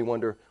 And then we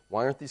wonder,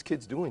 why aren't these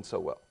kids doing so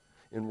well?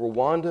 In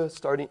Rwanda,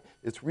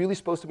 it's really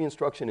supposed to be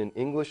instruction in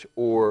English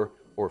or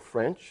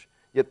French,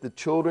 yet the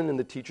children and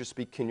the teachers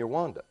speak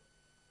Kinyarwanda.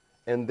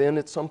 And then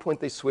at some point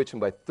they switch,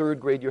 and by 3rd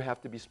grade you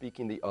have to be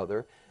speaking the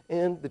other,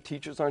 and the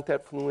teachers aren't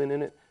that fluent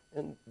in it.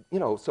 And,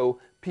 so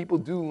people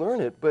do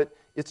learn it, but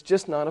it's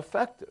just not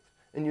effective.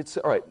 And you'd say,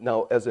 all right,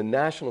 now as a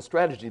national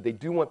strategy, they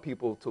do want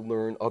people to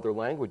learn other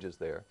languages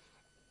there.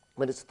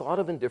 But it's thought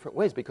of in different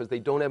ways because they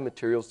don't have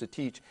materials to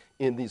teach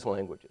in these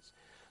languages.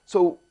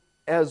 So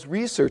as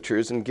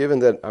researchers, and given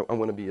that I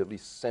want to be at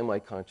least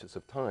semi-conscious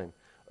of time,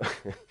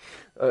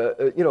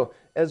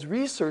 as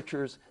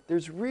researchers,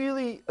 there's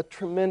really a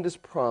tremendous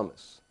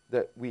promise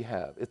that we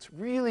have. It's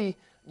really,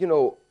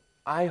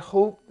 I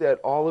hope that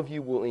all of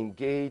you will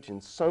engage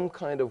in some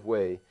kind of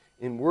way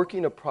in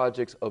working on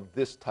projects of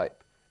this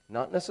type.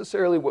 Not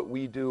necessarily what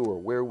we do or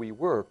where we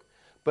work,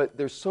 but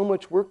there's so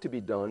much work to be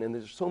done, and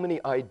there's so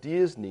many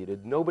ideas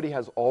needed. Nobody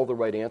has all the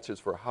right answers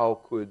for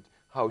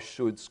how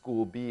should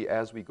school be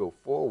as we go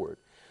forward.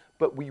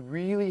 But we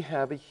really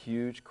have a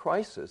huge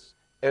crisis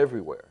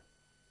everywhere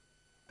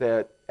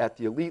that at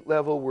the elite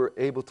level we're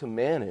able to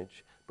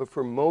manage, but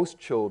for most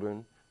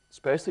children,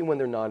 especially when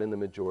they're not in the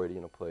majority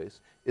in a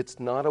place, it's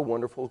not a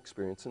wonderful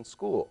experience in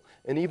school.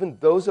 And even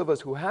those of us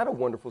who had a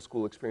wonderful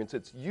school experience,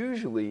 it's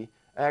usually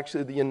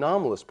actually the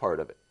anomalous part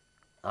of it.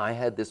 I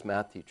had this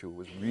math teacher who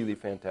was really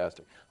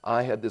fantastic.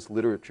 I had this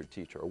literature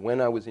teacher.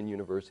 When I was in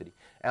university,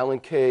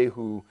 Alan Kay,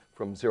 who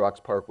from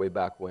Xerox PARC way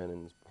back when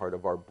and is part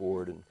of our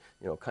board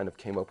and kind of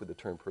came up with the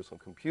term personal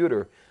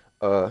computer,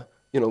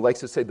 likes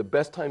to say the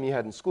best time you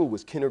had in school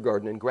was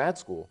kindergarten and grad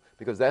school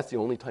because that's the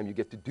only time you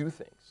get to do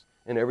things.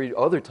 And every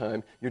other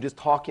time, you're just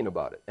talking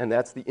about it. And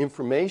that's the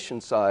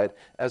information side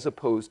as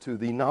opposed to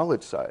the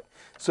knowledge side.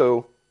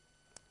 So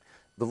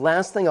the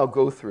last thing I'll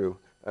go through,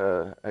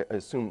 I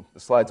assume the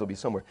slides will be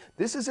somewhere.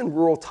 This is in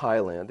rural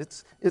Thailand.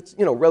 It's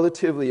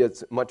relatively,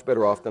 it's much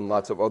better off than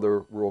lots of other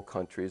rural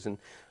countries. And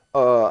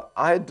I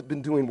had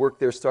been doing work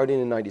there starting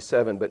in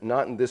 '97, but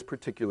not in this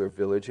particular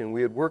village. And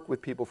we had worked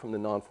with people from the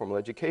non-formal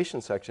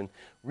education section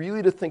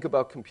really to think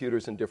about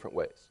computers in different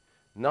ways.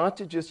 Not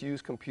to just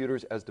use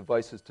computers as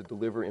devices to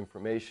deliver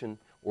information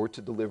or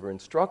to deliver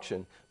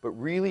instruction, but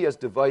really as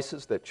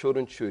devices that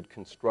children should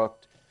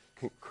construct,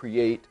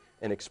 create,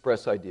 and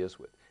express ideas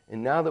with.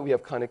 And now that we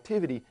have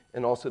connectivity,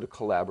 and also to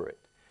collaborate.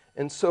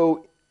 And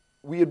so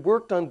we had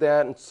worked on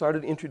that and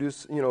started to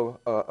introduce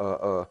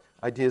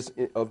ideas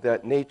of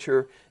that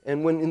nature.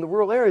 And when in the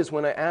rural areas,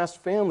 when I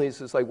asked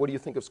families, it's like, what do you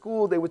think of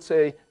school? They would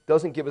say,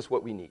 doesn't give us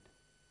what we need.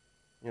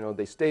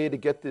 They stay to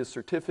get this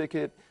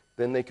certificate,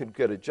 then they could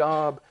get a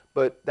job,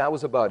 but that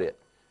was about it.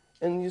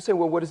 And you say,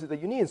 well, what is it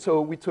that you need? So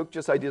we took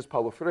just ideas,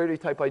 Paulo Freire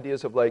type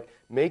ideas of like,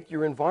 make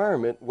your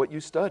environment what you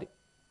study.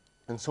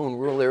 And so in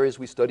rural areas,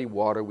 we study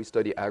water, we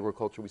study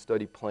agriculture, we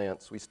study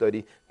plants, we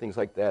study things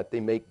like that. They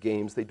make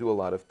games, they do a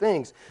lot of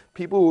things.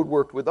 People who had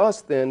worked with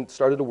us then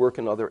started to work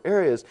in other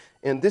areas.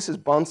 And this is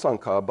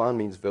Bansangka. Ban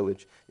means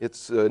village.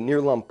 It's near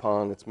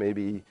Lampang. It's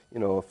maybe,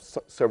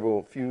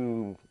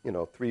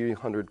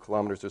 300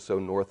 kilometers or so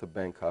north of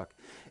Bangkok.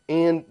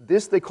 And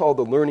this they call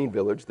the learning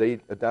village.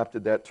 They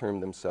adapted that term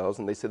themselves.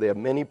 And they say they have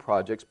many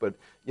projects, but,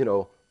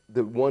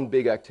 the one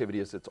big activity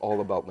is it's all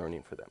about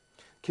learning for them.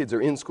 Kids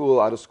are in school,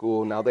 out of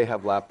school. Now they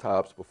have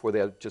laptops. Before they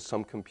had just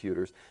some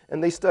computers.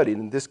 And they studied.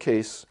 In this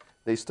case,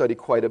 they study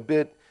quite a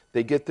bit.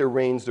 They get their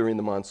rains during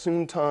the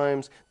monsoon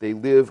times. They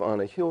live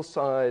on a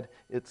hillside.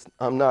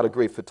 I'm not a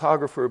great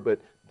photographer, but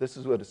this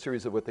is a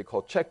series of what they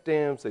call check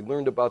dams. They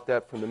learned about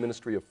that from the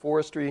Ministry of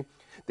Forestry.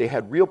 They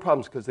had real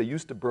problems because they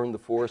used to burn the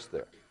forest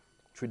there,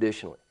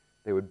 traditionally.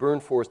 They would burn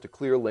forest to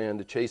clear land,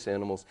 to chase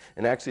animals,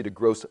 and actually to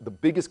grow. The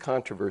biggest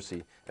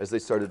controversy as they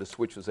started to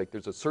switch was like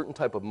there's a certain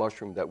type of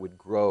mushroom that would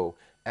grow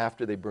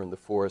after they burned the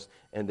forest,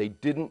 and they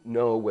didn't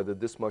know whether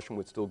this mushroom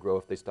would still grow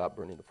if they stopped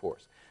burning the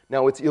forest.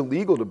 Now, it's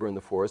illegal to burn the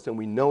forest, and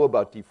we know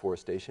about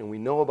deforestation, we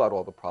know about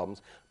all the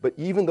problems, but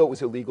even though it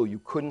was illegal,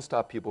 you couldn't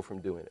stop people from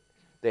doing it.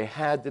 They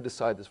had to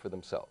decide this for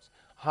themselves.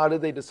 How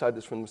did they decide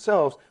this for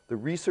themselves? The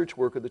research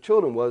work of the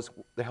children was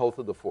the health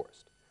of the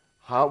forest.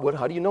 How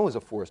do you know is a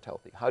forest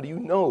healthy? How do you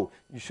know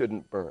you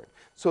shouldn't burn?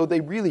 So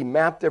they really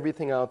mapped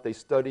everything out. They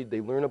studied.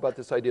 They learned about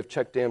this idea of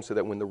check dams so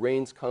that when the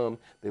rains come,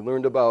 they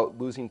learned about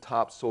losing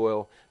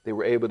topsoil. They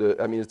were able to,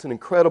 it's an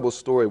incredible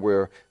story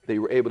where they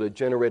were able to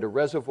generate a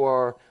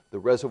reservoir. The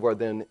reservoir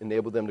then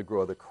enabled them to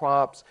grow other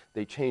crops.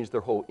 They changed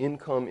their whole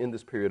income in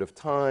this period of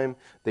time.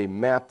 They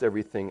mapped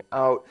everything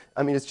out.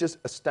 It's just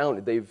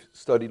astounding. They've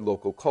studied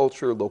local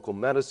culture, local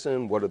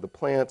medicine, what are the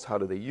plants, how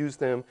do they use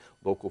them,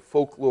 local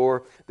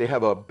folklore. They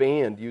have a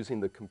band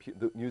using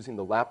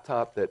the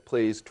laptop that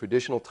plays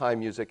traditional Thai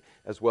music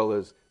as well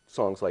as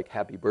songs like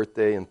Happy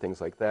Birthday and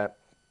things like that.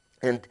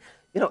 And,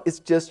 it's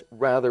just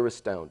rather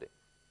astounding,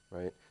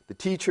 right? The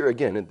teacher,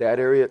 again, in that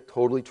area,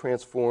 totally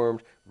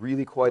transformed,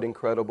 really quite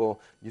incredible.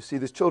 You see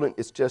these children,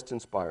 it's just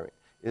inspiring.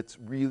 It's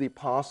really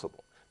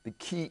possible. The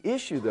key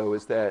issue, though,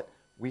 is that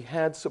we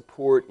had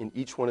support in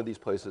each one of these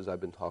places I've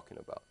been talking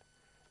about.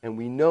 And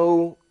we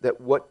know that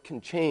what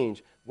can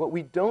change. What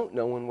we don't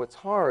know and what's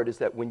hard is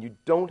that when you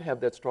don't have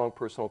that strong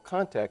personal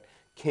contact,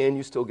 can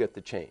you still get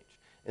the change?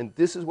 And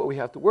this is what we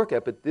have to work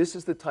at, but this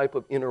is the type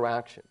of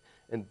interaction.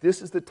 And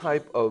this is the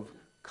type of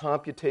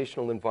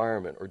computational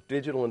environment or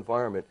digital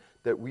environment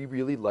that we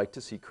really like to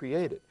see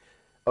created.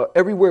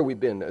 Everywhere we've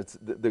been,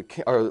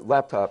 our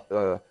laptop,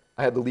 I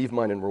had to leave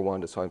mine in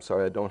Rwanda, so I'm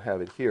sorry I don't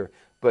have it here.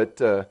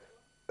 But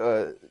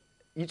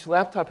each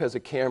laptop has a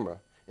camera.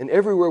 And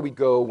everywhere we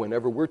go,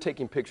 whenever we're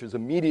taking pictures,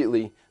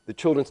 immediately the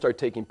children start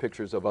taking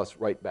pictures of us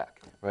right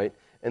back, right?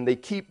 And they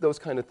keep those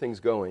kind of things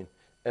going.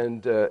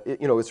 And,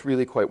 it's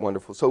really quite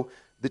wonderful. So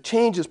the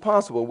change is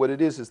possible. What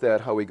it is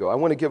that how we go. I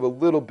want to give a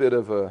little bit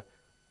of a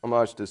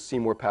homage to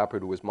Seymour Papert,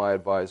 who was my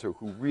advisor,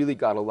 who really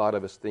got a lot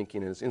of us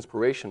thinking and is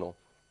inspirational.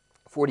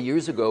 40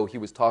 years ago, he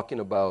was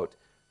talking about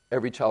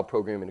every child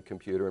programming a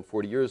computer, and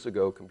 40 years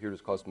ago, computers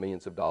cost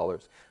millions of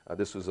dollars.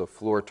 This was a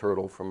floor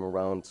turtle from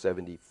around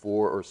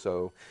 74 or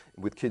so,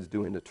 with kids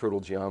doing the turtle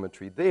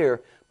geometry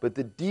there. But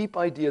the deep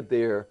idea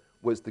there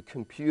was the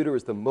computer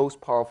is the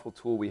most powerful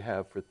tool we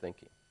have for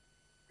thinking.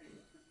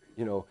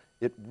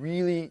 It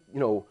really,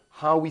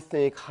 how we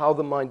think, how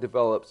the mind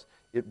develops,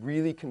 it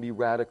really can be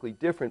radically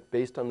different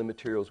based on the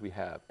materials we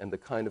have and the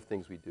kind of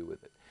things we do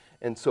with it.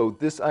 And so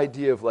this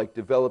idea of like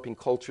developing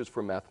cultures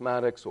for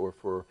mathematics or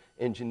for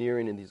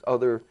engineering in these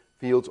other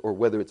fields, or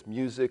whether it's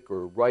music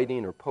or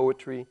writing or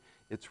poetry,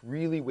 it's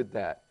really with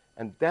that.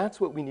 And that's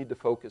what we need to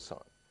focus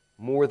on,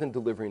 more than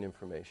delivering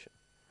information.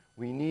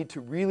 We need to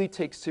really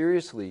take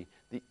seriously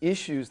the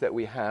issues that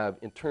we have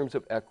in terms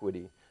of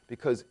equity,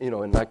 because,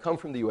 and I come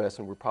from the US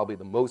and we're probably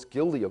the most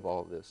guilty of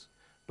all of this,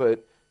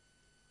 but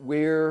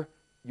where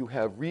you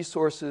have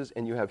resources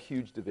and you have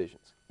huge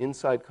divisions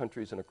inside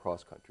countries and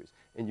across countries,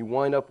 and you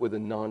wind up with a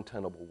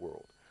non-tenable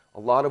world. A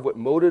lot of what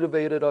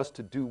motivated us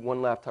to do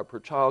one laptop per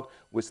child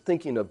was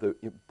thinking of the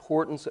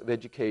importance of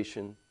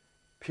education,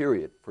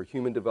 period, for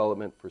human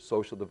development, for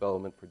social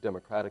development, for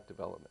democratic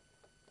development.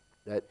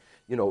 That,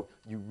 you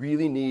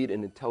really need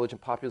an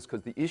intelligent populace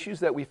because the issues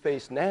that we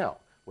face now,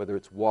 whether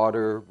it's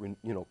water,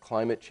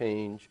 climate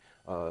change,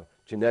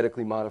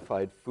 genetically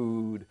modified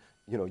food,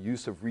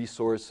 use of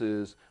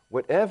resources,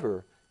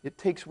 whatever, it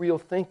takes real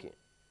thinking.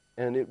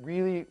 And it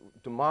really,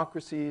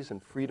 democracies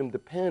and freedom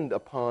depend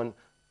upon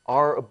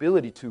our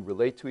ability to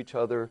relate to each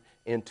other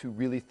and to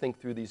really think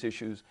through these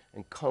issues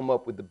and come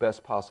up with the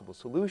best possible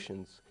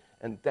solutions.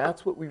 And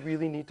that's what we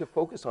really need to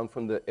focus on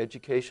from the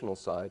educational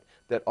side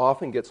that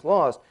often gets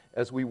lost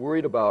as we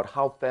worried about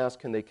how fast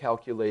can they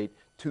calculate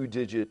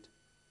 2-digit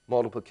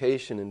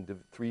multiplication and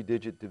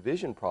 3-digit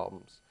division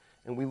problems.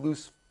 And we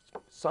lose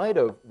sight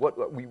of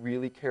what we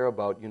really care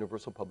about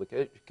universal public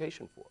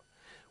education for.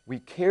 We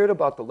cared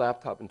about the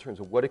laptop in terms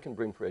of what it can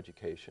bring for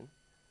education.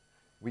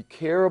 We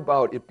care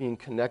about it being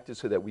connected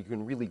so that we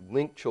can really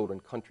link children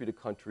country to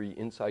country,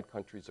 inside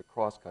countries,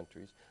 across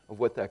countries, of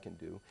what that can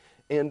do.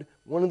 And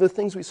one of the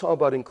things we saw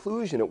about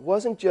inclusion, it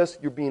wasn't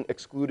just you're being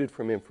excluded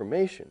from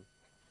information.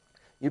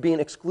 You're being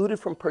excluded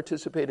from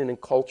participating in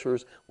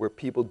cultures where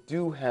people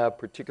do have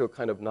particular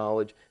kind of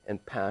knowledge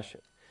and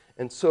passion.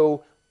 And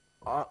so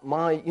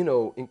my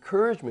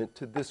encouragement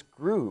to this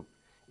group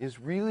is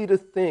really to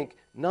think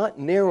not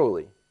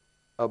narrowly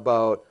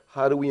about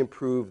how do we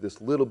improve this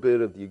little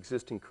bit of the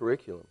existing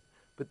curriculum,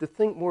 but to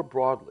think more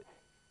broadly,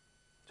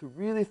 to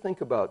really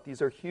think about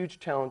these are huge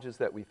challenges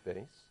that we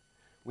face.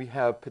 We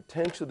have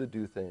potential to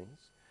do things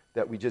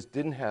that we just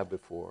didn't have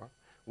before.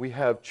 We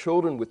have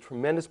children with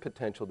tremendous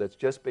potential that's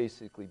just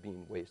basically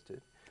being wasted.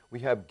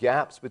 We have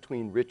gaps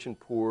between rich and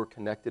poor,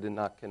 connected and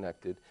not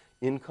connected,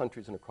 in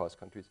countries and across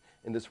countries,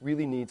 and this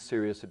really needs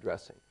serious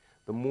addressing.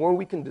 The more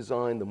we can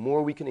design, the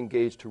more we can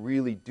engage to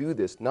really do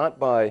this, not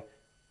by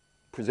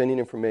presenting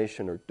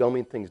information or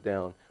dumbing things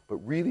down, but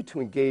really to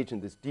engage in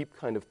this deep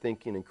kind of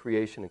thinking and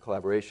creation and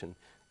collaboration.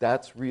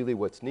 That's really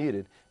what's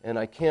needed, and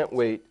I can't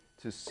wait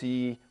to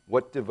see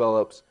what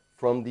develops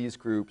from these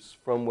groups,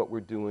 from what we're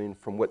doing,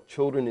 from what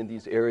children in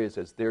these areas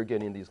as they're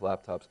getting these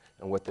laptops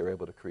and what they're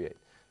able to create.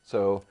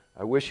 So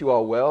I wish you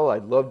all well.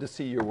 I'd love to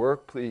see your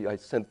work. Please, I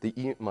sent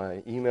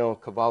my email,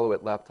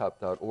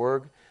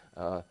 cavallo@laptop.org.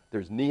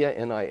 There's Nia,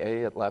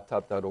 N-I-A, at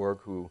laptop.org,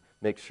 who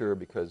makes sure,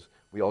 because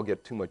we all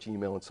get too much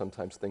email and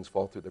sometimes things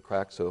fall through the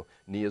cracks, so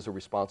Nia's a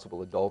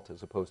responsible adult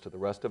as opposed to the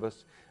rest of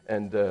us.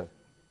 And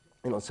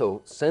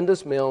so send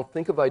us mail,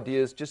 think of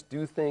ideas, just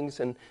do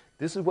things, and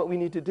this is what we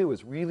need to do,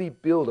 is really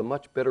build a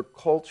much better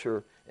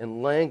culture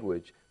and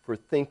language for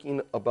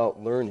thinking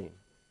about learning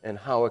and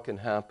how it can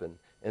happen,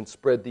 and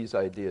spread these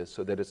ideas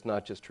so that it's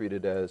not just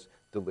treated as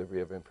delivery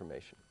of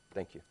information.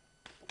 Thank you.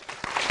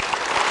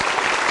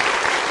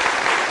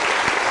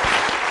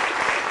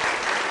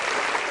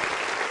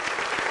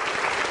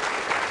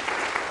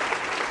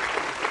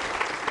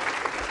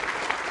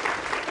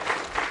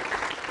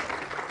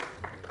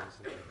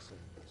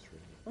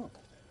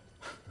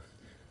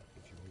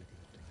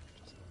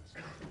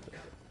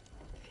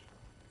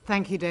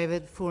 Thank you,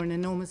 David, for an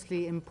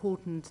enormously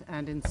important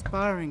and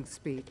inspiring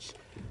speech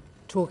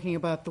talking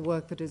about the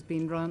work that has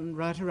been run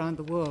right around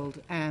the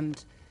world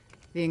and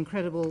the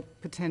incredible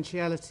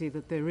potentiality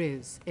that there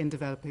is in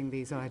developing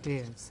these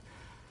ideas.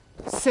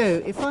 So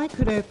if I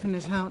could open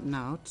it out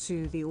now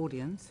to the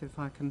audience, if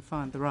I can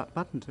find the right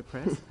button to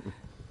press.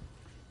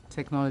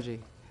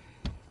 Technology.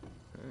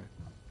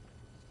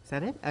 Is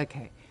that it?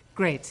 Okay,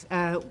 great.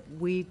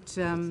 We'd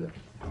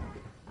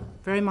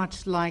very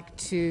much like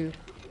to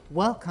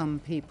welcome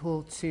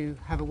people to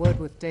have a word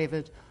with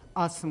David,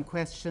 ask some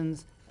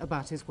questions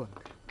about his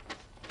work.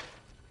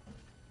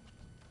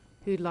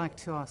 Who'd like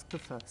to ask the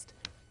first?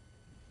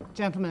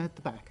 Gentleman at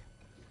the back.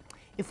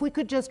 If we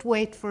could just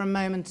wait for a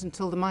moment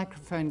until the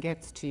microphone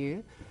gets to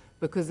you,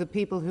 because the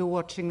people who are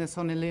watching this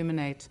on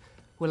Illuminate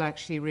will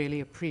actually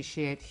really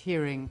appreciate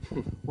hearing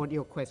what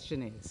your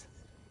question is.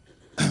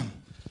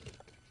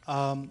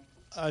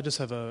 I just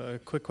have a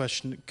quick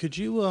question. Could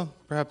you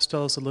perhaps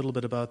tell us a little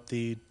bit about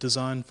the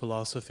design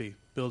philosophy,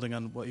 building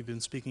on what you've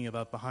been speaking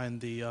about behind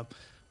the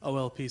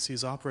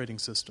OLPC's operating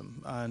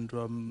system, and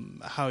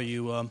how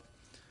you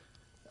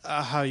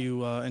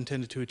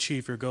intended to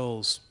achieve your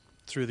goals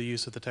through the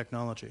use of the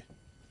technology?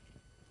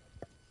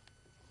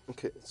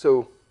 Okay,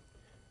 so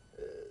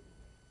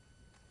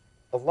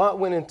a lot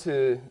went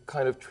into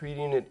kind of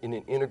treating it in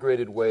an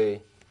integrated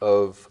way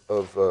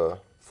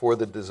for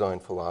the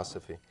design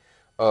philosophy.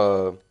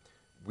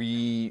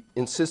 We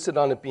insisted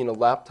on it being a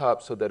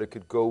laptop so that it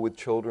could go with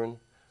children.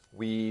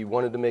 We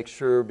wanted to make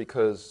sure,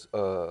 because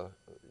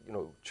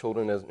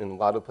children, in a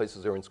lot of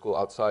places they're in school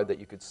outside, that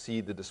you could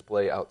see the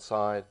display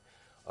outside.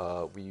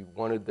 We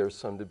wanted their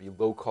son to be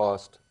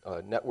low-cost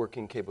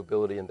networking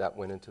capability, and that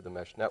went into the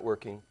mesh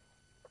networking.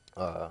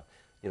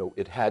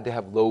 It had to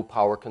have low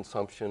power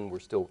consumption. We're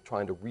still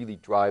trying to really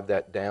drive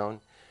that down.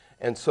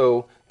 And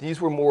so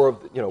these were more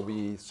of,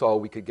 we saw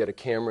we could get a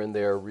camera in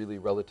there really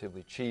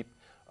relatively cheap.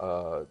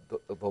 A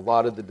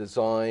lot of the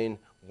design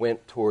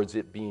went towards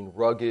it being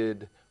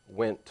rugged,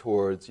 went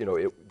towards,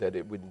 that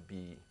it wouldn't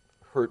be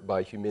hurt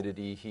by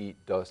humidity, heat,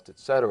 dust,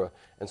 etc.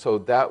 And so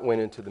that went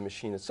into the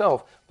machine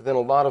itself. But then a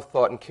lot of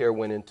thought and care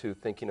went into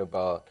thinking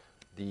about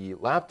the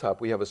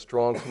laptop. We have a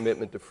strong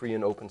commitment to free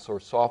and open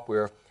source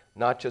software,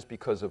 not just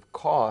because of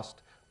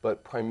cost,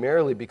 but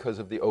primarily because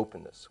of the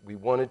openness. We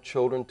wanted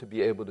children to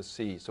be able to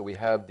see. So we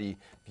have the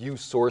view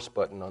source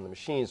button on the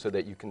machine so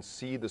that you can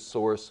see the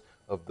source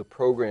of the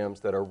programs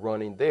that are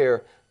running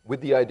there,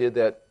 with the idea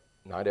that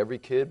not every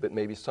kid, but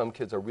maybe some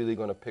kids are really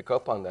going to pick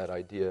up on that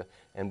idea,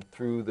 and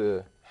through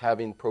the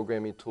having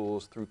programming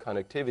tools, through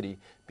connectivity,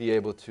 be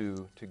able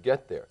to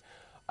get there.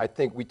 I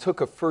think we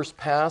took a first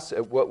pass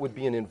at what would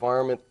be an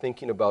environment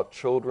thinking about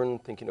children,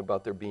 thinking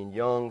about their being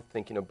young,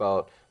 thinking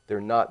about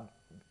their not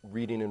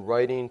reading and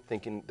writing,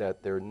 thinking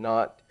that they're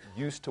not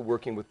used to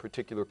working with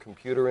particular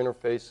computer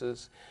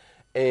interfaces,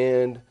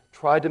 and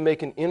tried to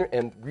make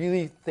and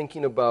really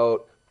thinking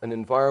about an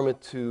environment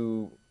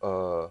to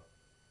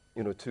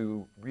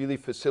to really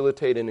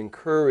facilitate and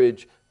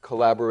encourage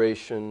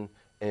collaboration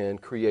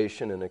and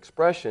creation and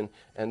expression.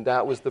 And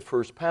that was the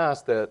first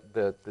pass that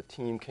the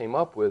team came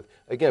up with,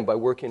 again, by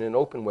working in an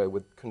open way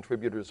with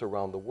contributors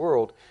around the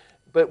world,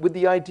 but with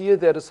the idea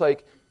that it's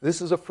like,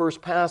 this is a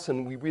first pass,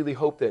 and we really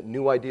hope that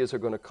new ideas are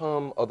going to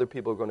come, other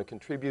people are going to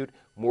contribute,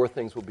 more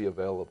things will be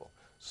available.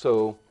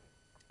 So,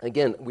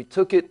 again, we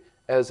took it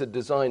as a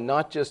design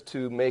not just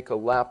to make a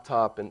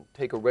laptop and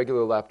take a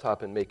regular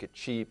laptop and make it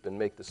cheap and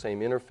make the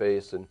same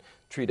interface and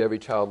treat every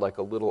child like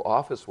a little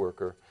office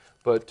worker,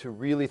 but to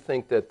really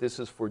think that this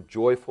is for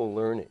joyful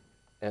learning,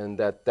 and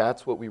that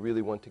that's what we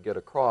really want to get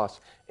across,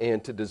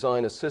 and to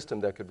design a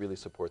system that could really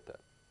support that.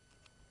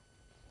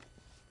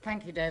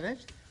 Thank you,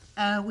 David.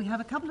 We have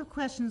a couple of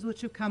questions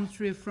which have come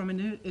through from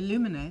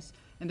Illuminate,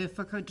 and if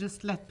I could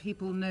just let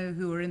people know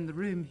who are in the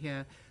room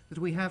here that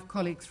we have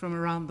colleagues from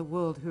around the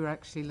world who are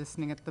actually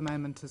listening at the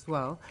moment as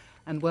well,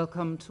 and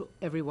welcome to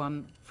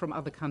everyone from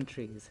other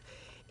countries.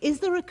 Is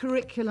there a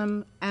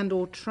curriculum and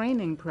or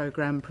training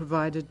program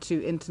provided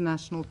to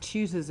international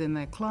tutors in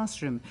their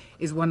classroom,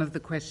 is one of the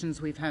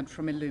questions we've had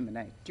from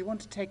Illuminate. Do you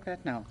want to take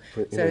that now?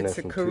 So it's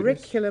a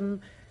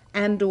curriculum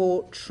and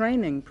or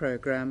training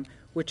program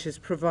which is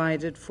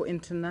provided for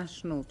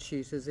international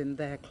tutors in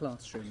their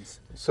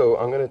classrooms. So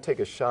I'm going to take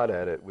a shot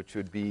at it, which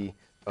would be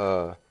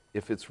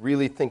if it's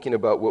really thinking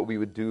about what we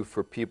would do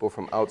for people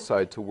from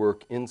outside to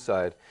work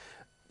inside.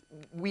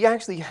 We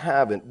actually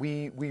haven't.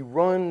 We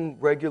run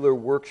regular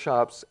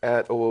workshops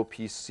at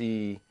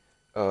OLPC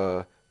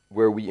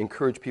where we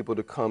encourage people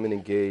to come and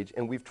engage,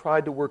 and we've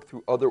tried to work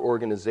through other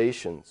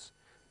organizations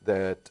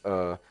that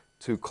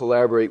to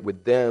collaborate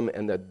with them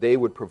and that they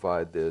would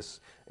provide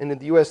this. And in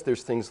the U.S.,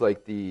 there's things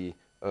like the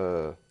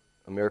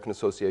American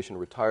Association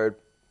of Retired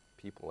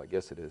People, I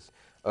guess it is,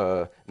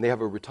 and they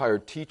have a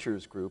retired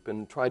teachers group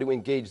and try to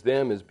engage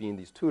them as being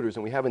these tutors,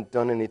 and we haven't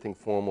done anything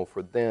formal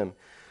for them.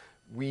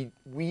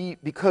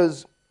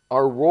 Because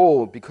our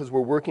role, because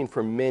we're working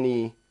for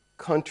many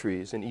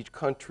countries, and each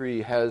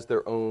country has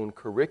their own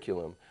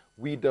curriculum,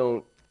 we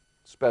don't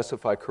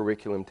specify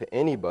curriculum to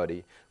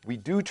anybody. We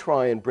do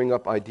try and bring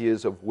up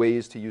ideas of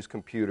ways to use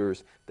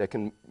computers that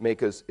can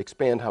make us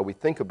expand how we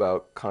think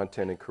about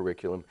content and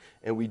curriculum.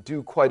 And we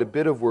do quite a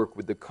bit of work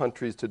with the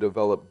countries to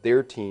develop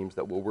their teams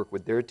that will work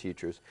with their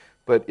teachers.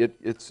 But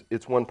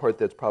it's one part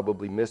that's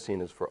probably missing,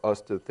 is for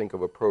us to think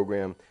of a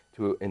program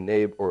to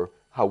enable, or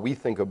how we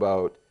think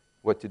about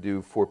what to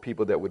do for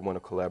people that would want to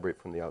collaborate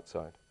from the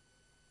outside.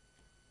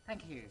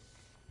 Thank you.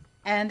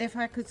 And if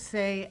I could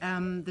say,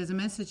 there's a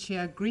message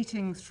here,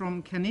 greetings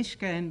from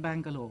Kanishka in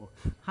Bangalore.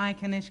 Hi,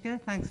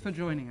 Kanishka, thanks for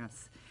joining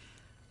us.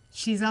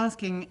 She's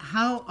asking,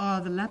 how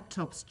are the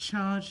laptops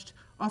charged?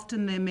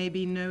 Often there may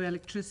be no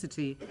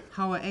electricity.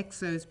 How are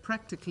exos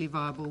practically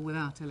viable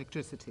without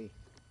electricity?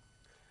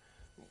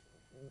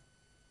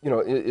 You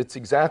know, it's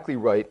exactly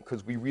right,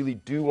 because we really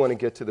do want to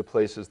get to the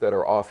places that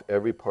are off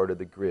every part of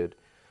the grid.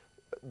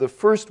 The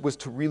first was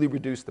to really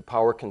reduce the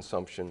power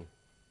consumption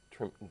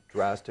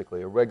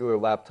drastically. A regular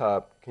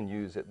laptop can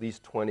use at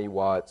least 20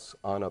 watts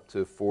on up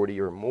to 40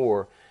 or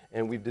more,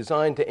 and we've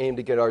designed to aim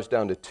to get ours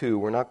down to 2.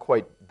 We're not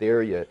quite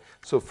there yet.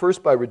 So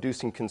first, by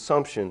reducing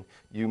consumption,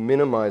 you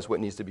minimize what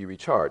needs to be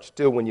recharged.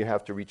 Still, when you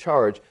have to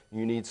recharge,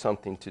 you need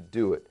something to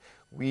do it.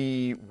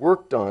 We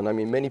worked on,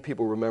 many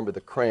people remember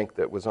the crank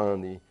that was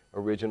on the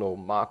original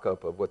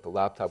mock-up of what the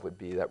laptop would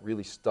be. That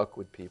really stuck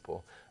with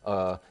people.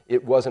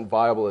 It wasn't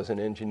viable as an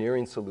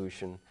engineering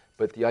solution,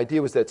 but the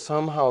idea was that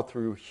somehow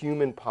through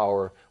human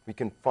power, we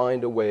can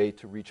find a way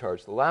to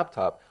recharge the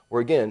laptop,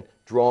 where again,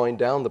 drawing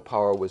down the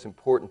power was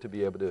important to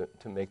be able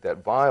to make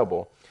that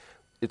viable.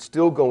 It's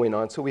still going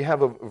on, so we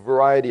have a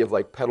variety of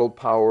like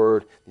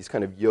pedal-powered, these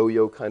kind of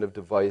yo-yo kind of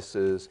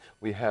devices.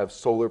 We have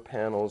solar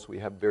panels. We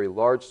have very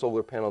large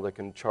solar panel that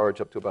can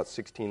charge up to about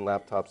 16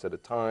 laptops at a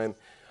time.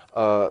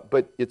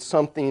 But it's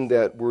something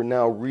that we're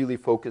now really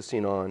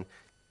focusing on.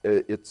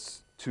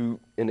 It's to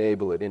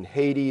enable it. In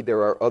Haiti, there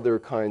are other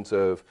kinds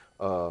of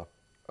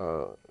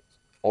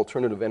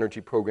alternative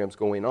energy programs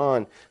going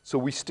on. So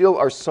we still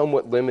are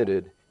somewhat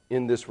limited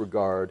in this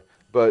regard,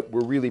 but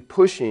we're really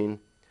pushing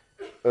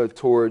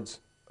towards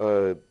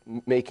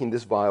making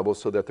this viable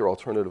so that there are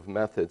alternative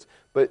methods.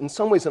 But in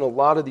some ways, in a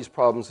lot of these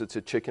problems, it's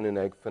a chicken and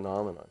egg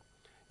phenomenon.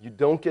 You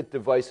don't get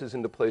devices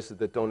into places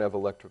that don't have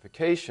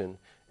electrification,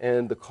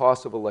 and the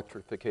costs of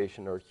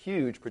electrification are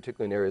huge,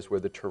 particularly in areas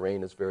where the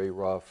terrain is very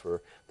rough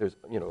or there's,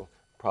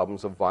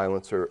 problems of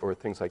violence or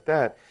things like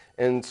that.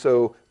 And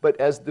so, but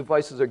as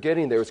devices are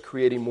getting there, it's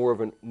creating more of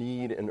a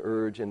need and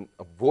urge and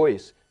a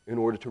voice in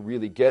order to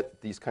really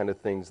get these kind of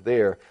things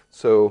there.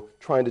 So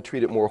trying to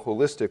treat it more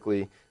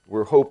holistically,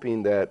 we're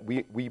hoping that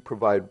we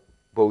provide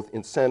both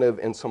incentive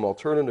and some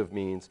alternative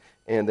means,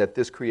 and that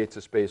this creates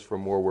a space for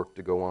more work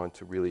to go on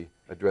to really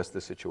address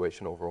the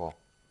situation overall.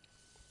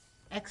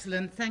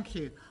 Excellent, thank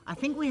you. I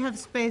think we have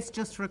space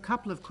just for a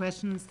couple of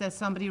questions. There's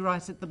somebody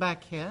right at the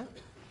back here.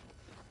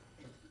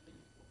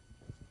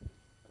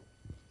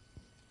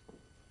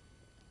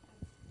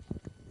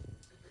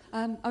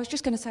 I was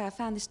just going to say I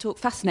found this talk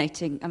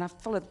fascinating, and I've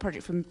followed the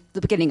project from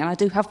the beginning, and I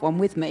do have one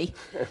with me.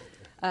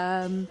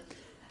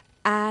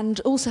 And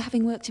also,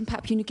 having worked in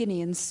Papua New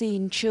Guinea and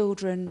seen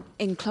children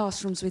in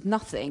classrooms with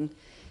nothing,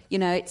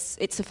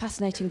 it's a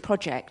fascinating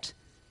project.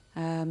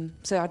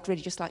 So I'd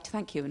really just like to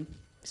thank you, and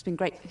it's been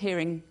great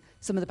hearing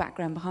some of the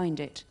background behind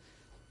it.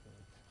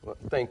 Well,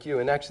 thank you.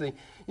 And actually,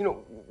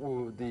 so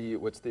we're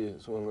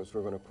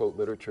going to quote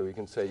literature, we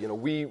can say,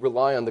 we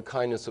rely on the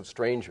kindness of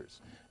strangers.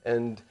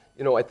 And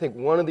I think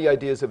one of the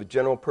ideas of a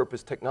general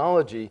purpose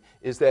technology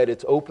is that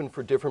it's open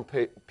for different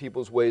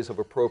people's ways of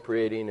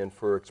appropriating and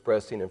for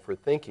expressing and for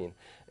thinking.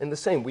 And the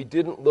same, we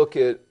didn't look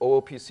at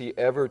OLPC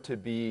ever to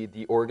be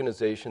the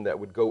organization that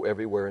would go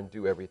everywhere and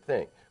do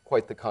everything.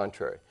 Quite the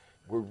contrary.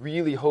 We're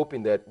really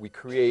hoping that we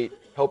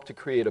help to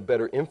create a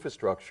better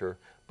infrastructure,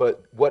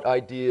 but what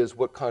ideas,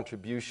 what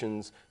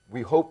contributions,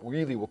 we hope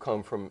really will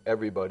come from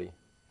everybody,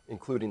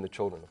 including the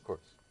children, of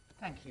course.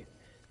 Thank you.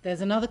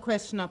 There's another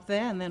question up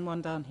there and then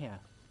one down here.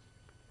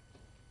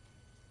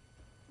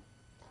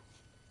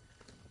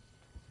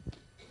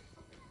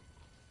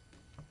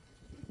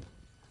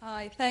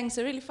 Hi, thanks.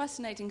 A really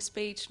fascinating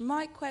speech.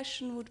 My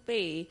question would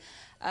be,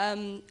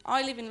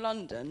 I live in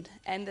London,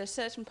 and there are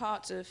certain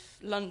parts of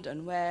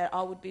London where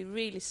I would be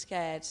really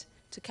scared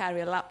to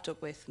carry a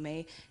laptop with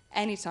me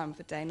any time of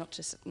the day, not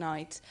just at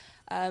night.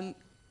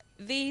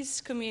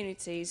 These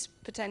communities,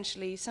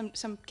 potentially,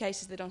 some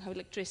cases they don't have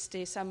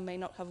electricity, some may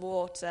not have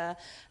water.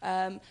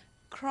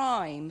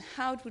 Crime,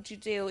 how would you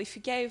deal if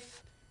you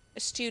gave a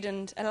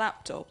student a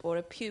laptop or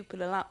a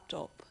pupil a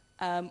laptop?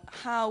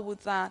 How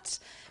would that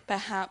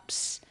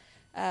perhaps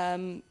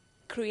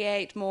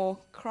create more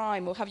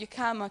crime? Or have you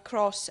come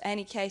across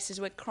any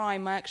cases where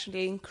crime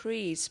actually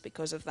increase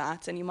because of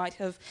that, and you might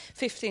have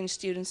 15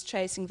 students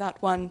chasing that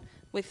one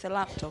with a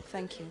laptop?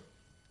 Thank you.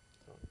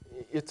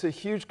 It's a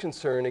huge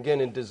concern.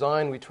 Again, in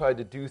design, we try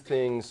to do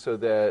things so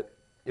that,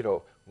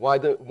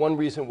 one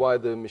reason why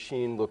the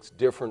machine looks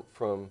different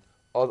from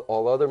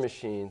all other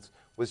machines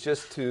was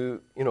just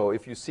to,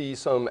 if you see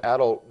some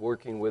adult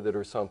working with it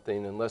or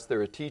something, unless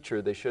they're a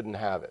teacher, they shouldn't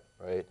have it,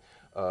 right?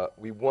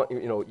 We want,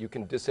 you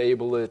can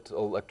disable it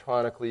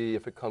electronically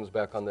if it comes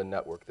back on the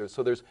network.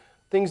 There's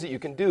things that you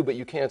can do, but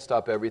you can't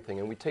stop everything,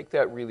 and we take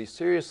that really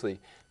seriously.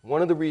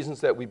 One of the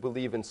reasons that we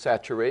believe in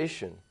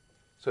saturation,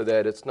 so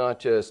that it's not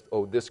just,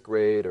 this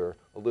grade or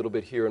a little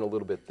bit here and a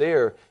little bit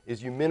there,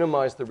 is you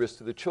minimize the risk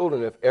to the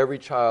children if every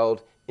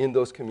child in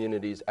those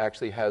communities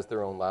actually has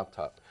their own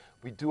laptop.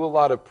 We do a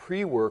lot of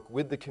pre-work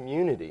with the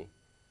community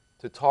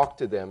to talk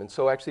to them. And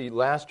so actually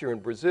last year in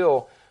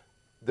Brazil,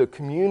 the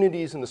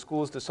communities and the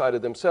schools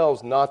decided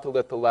themselves not to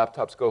let the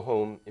laptops go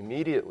home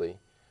immediately.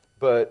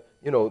 But,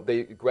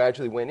 they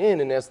gradually went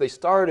in, and as they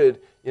started,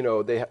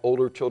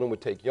 older children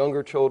would take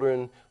younger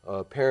children,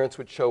 parents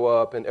would show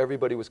up, and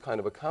everybody was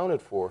kind of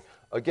accounted for.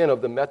 Again,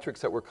 of the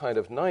metrics that were kind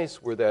of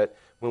nice were that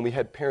when we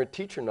had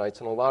parent-teacher nights,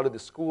 in a lot of the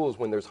schools,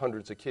 when there's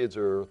hundreds of kids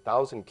or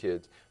 1,000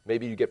 kids,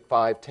 maybe you get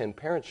 5, 10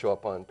 parents show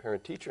up on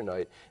parent-teacher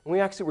night. And we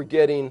actually were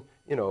getting,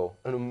 in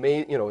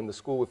the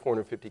school with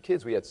 450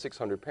 kids, we had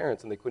 600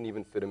 parents, and they couldn't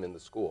even fit them in the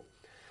school.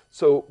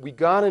 So we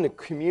got in a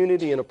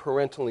community and a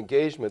parental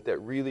engagement that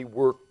really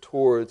worked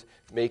towards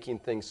making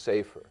things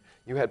safer.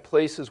 You had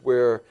places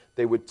where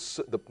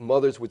the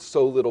mothers would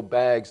sew little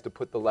bags to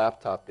put the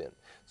laptop in.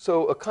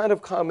 So a kind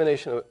of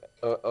combination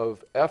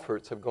of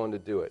efforts have gone to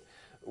do it.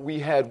 We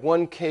had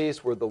one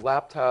case where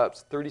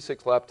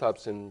 36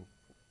 laptops in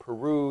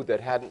Peru that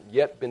hadn't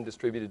yet been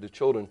distributed to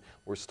children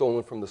were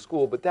stolen from the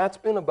school, but that's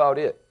been about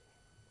it.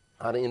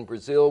 In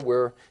Brazil,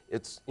 where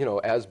it's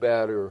as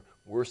bad or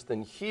worse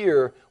than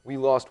here, we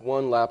lost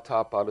one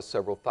laptop out of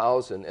several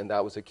thousand, and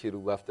that was a kid who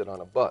left it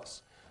on a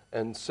bus.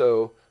 And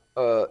so,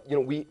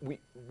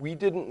 we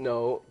didn't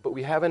know, but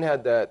we haven't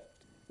had that.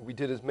 We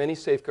did as many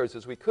safeguards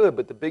as we could,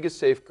 but the biggest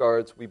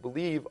safeguards, we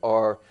believe,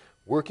 are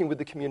working with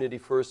the community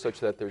first such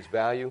that there's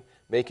value,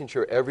 making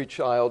sure every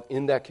child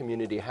in that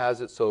community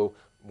has it so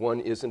one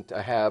isn't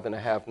a have and a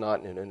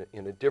have-not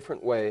in a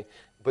different way,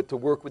 but to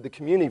work with the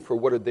community for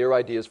what are their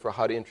ideas for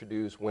how to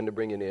introduce, when to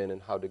bring it in,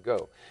 and how to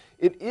go.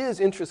 It is,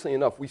 interestingly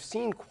enough, we've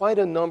seen quite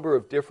a number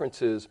of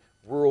differences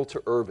rural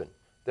to urban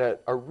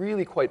that are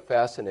really quite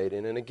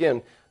fascinating. And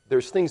again,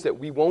 there's things that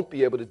we won't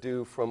be able to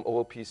do from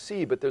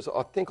OLPC, but there's,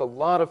 I think, a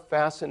lot of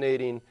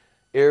fascinating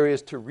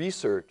areas to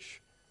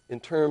research in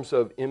terms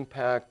of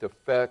impact,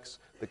 effects,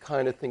 the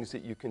kind of things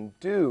that you can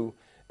do.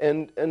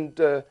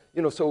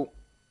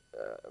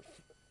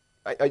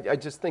 I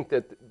just think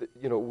that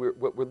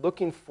what we're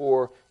looking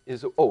for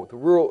is, the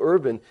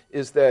rural-urban,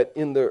 is that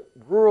in the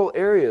rural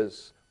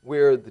areas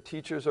where the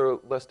teachers are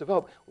less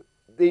developed,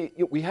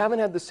 we haven't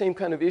had the same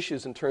kind of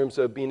issues in terms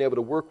of being able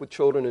to work with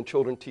children and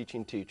children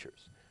teaching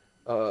teachers.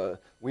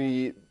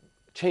 We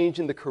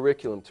changing the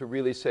curriculum to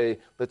really say,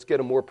 let's get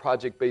a more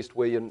project-based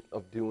way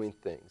of doing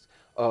things.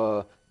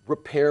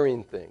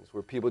 Repairing things,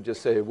 where people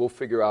just say, we'll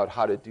figure out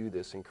how to do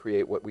this and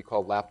create what we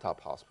call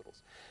laptop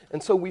hospitals.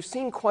 And so we've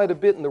seen quite a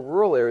bit in the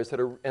rural areas that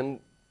are, and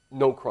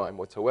no crime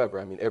whatsoever.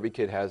 I mean, every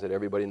kid has it,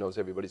 everybody knows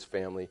everybody's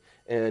family,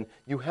 and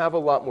you have a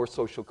lot more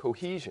social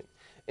cohesion.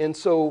 And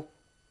so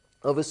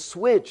of a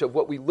switch of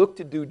what we looked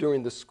to do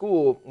during the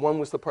school, one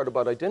was the part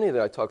about identity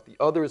that I talked, the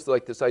other is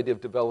like this idea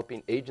of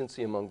developing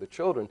agency among the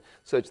children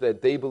such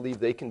that they believe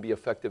they can be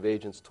effective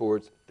agents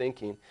towards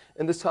thinking,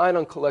 and the side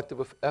on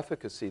collective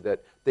efficacy,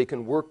 that they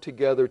can work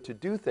together to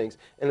do things.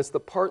 And it's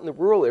the part in the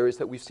rural areas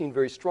that we've seen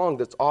very strong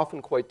that's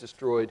often quite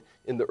destroyed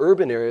in the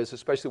urban areas,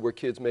 especially where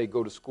kids may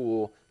go to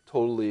school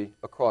totally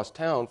across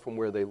town from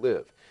where they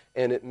live.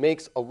 And it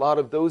makes a lot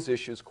of those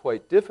issues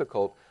quite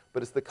difficult,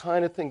 but it's the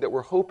kind of thing that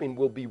we're hoping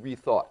will be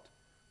rethought.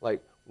 Like,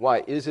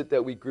 why is it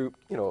that we group,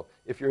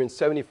 if you're in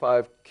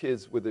 75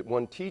 kids with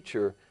one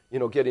teacher,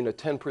 getting a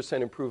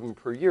 10% improvement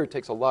per year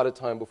takes a lot of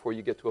time before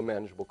you get to a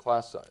manageable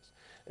class size.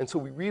 And so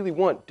we really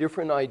want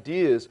different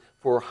ideas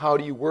for how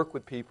do you work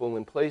with people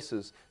in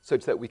places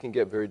such that we can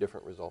get very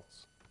different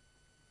results.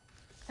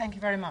 Thank you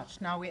very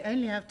much. Now, we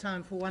only have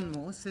time for one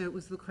more, so it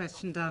was the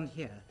question down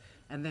here,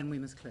 and then we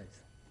must close.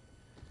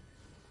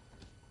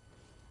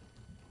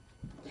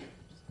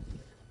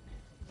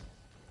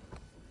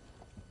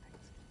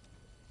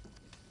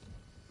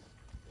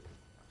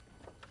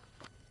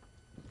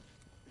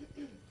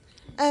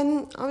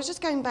 I was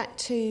just going back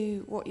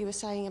to what you were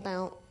saying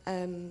about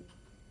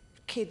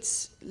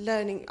kids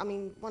learning. I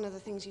mean, one of the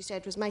things you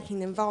said was making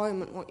the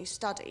environment what you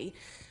study.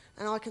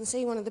 And I can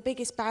see one of the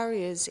biggest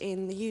barriers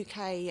in the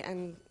UK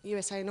and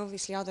USA and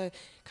obviously other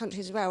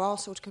countries as well, our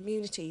sort of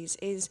communities,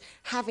 is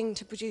having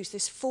to produce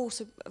this force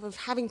of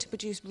having to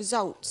produce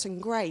results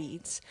and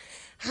grades.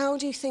 How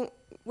do you think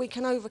we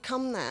can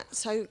overcome that?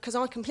 So, because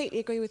I completely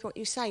agree with what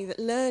you say, that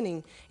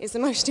learning is the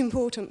most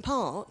important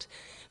part,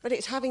 but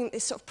it's having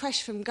this sort of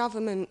pressure from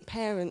government,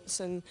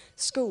 parents and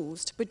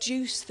schools to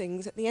produce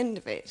things at the end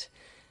of it.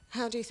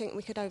 How do you think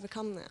we could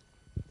overcome that?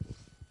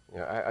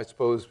 Yeah, I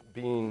suppose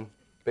being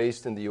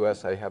based in the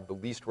U.S., I have the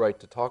least right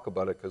to talk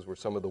about it because we're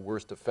some of the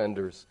worst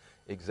offenders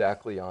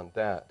exactly on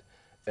that.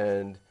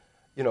 And,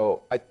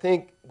 I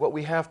think what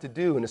we have to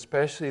do, and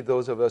especially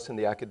those of us in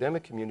the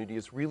academic community,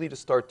 is really to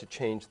start to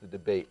change the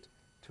debate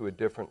to a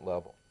different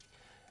level.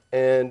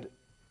 And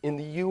in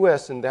the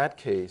U.S., in that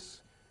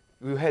case,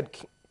 we had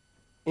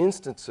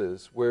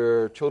instances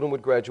where children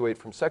would graduate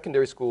from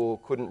secondary school,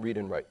 couldn't read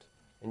and write.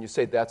 And you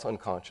say that's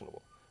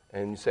unconscionable.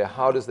 And you say,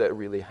 how does that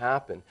really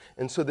happen?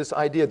 And so this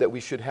idea that we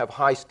should have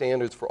high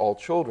standards for all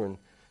children,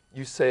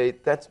 you say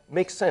that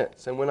makes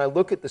sense. And when I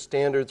look at the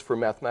standards for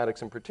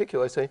mathematics in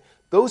particular, I say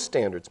those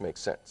standards make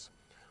sense.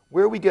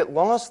 Where we get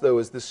lost, though,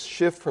 is this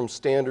shift from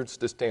standards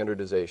to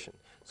standardization.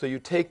 So you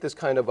take this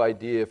kind of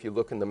idea, if you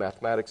look in the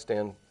mathematics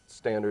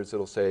standards,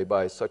 it'll say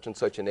by such and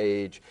such an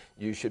age,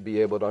 you should be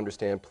able to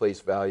understand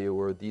place value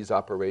or these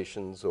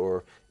operations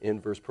or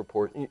inverse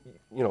proportion,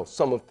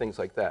 some of things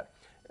like that.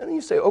 And then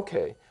you say,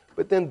 okay,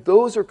 but then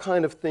those are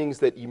kind of things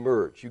that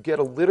emerge. You get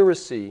a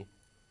literacy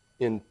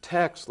in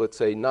text, let's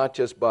say, not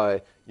just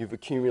by you've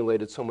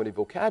accumulated so many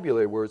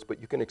vocabulary words, but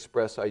you can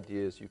express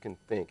ideas, you can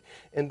think.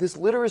 And this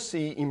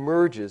literacy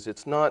emerges.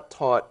 It's not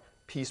taught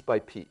piece by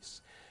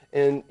piece.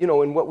 And,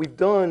 and what we've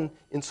done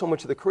in so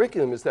much of the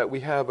curriculum is that we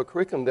have a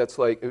curriculum that's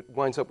like, it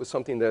winds up with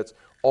something that's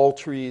all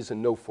trees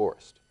and no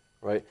forest,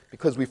 right?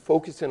 Because we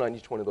focus in on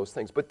each one of those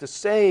things. But to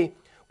say,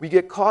 we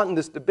get caught in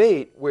this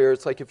debate where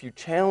it's like if you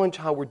challenge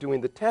how we're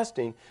doing the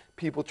testing,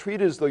 people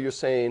treat it as though you're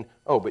saying,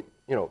 oh, but,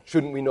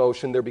 shouldn't we know?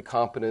 Shouldn't there be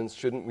competence?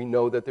 Shouldn't we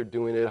know that they're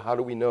doing it? How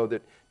do we know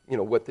that,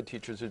 what the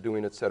teachers are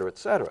doing, et cetera, et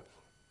cetera?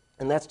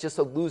 And that's just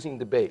a losing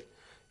debate.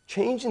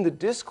 Changing the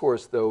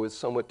discourse, though, is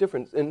somewhat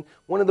different. And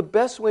one of the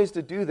best ways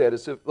to do that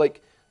is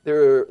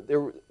there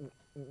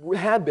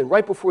had been,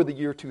 right before the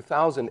year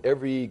 2000,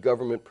 every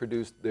government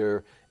produced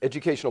their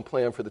educational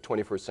plan for the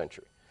 21st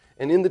century.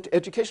 And in the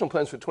educational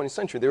plans for the 20th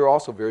century, they were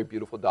also very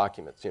beautiful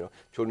documents.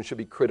 Children should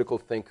be critical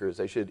thinkers.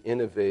 They should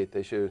innovate.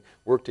 They should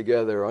work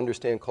together,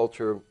 understand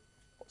culture,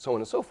 so on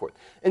and so forth.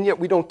 And yet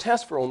we don't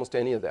test for almost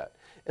any of that.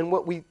 And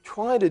what we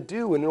try to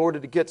do in order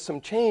to get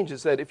some change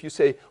is that if you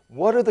say,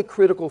 what are the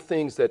critical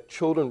things that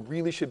children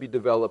really should be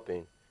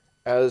developing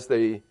as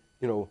they,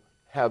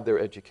 have their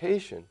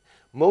education,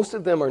 most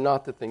of them are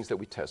not the things that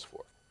we test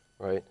for,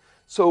 right?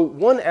 So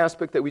one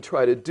aspect that we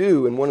try to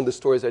do, and one of the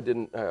stories I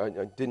didn't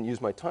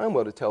use my time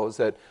well to tell, is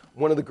that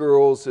one of the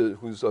girls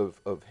who's of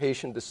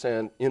Haitian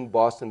descent in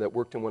Boston that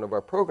worked in one of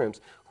our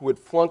programs, who had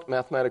flunked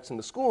mathematics in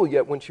the school,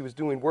 yet when she was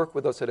doing work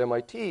with us at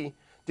MIT,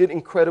 did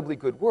incredibly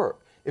good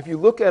work. If you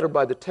look at her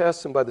by the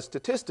tests and by the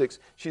statistics,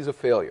 she's a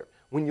failure.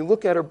 When you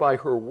look at her by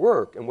her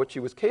work and what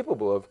she was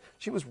capable of,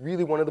 she was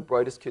really one of the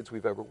brightest kids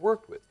we've ever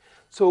worked with.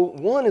 So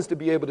one is to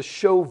be able to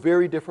show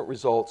very different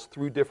results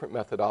through different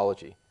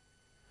methodology.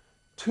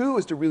 Two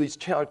is to really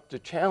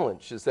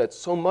challenge, is that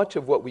so much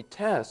of what we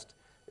test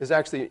is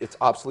actually, it's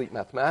obsolete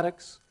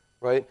mathematics,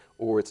 right?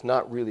 Or it's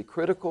not really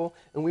critical.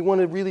 And we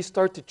want to really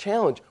start to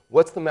challenge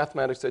what's the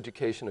mathematics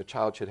education a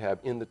child should have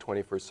in the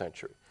 21st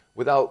century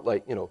without,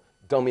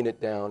 dumbing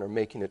it down or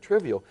making it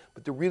trivial,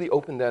 but to really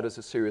open that as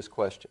a serious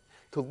question.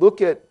 To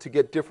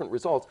get different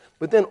results,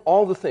 but then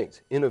all the things,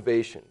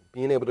 innovation,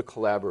 being able to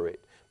collaborate,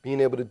 being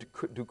able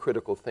to do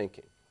critical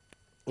thinking.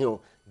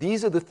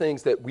 These are the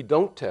things that we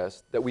don't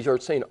test, that we are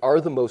saying are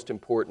the most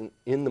important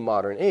in the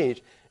modern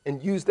age,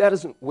 and use that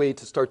as a way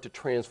to start to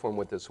transform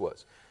what this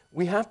was.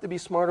 We have to be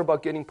smarter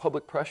about getting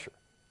public pressure,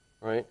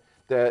 right?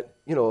 That,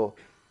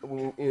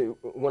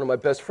 one of my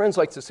best friends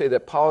likes to say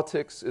that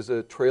politics is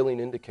a trailing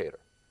indicator,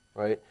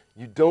 right?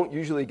 You don't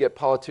usually get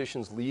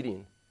politicians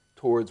leading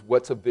towards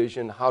what's a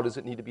vision, how does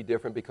it need to be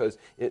different, because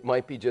it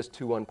might be just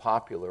too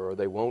unpopular, or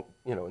they won't,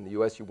 in the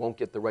U.S. you won't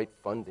get the right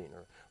funding,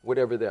 or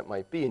whatever that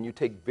might be. And you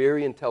take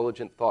very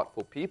intelligent,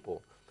 thoughtful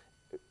people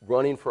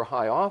running for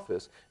high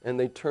office, and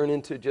they turn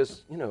into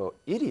just,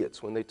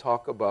 idiots when they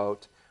talk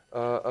about,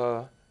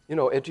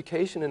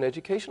 education and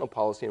educational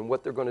policy and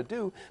what they're going to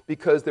do,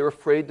 because they're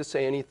afraid to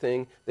say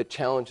anything that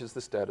challenges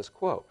the status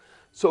quo.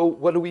 So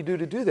what do we do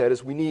to do that?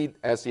 Is we need,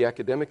 as the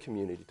academic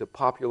community, to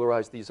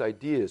popularize these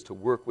ideas, to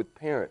work with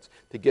parents,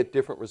 to get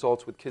different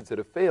results with kids that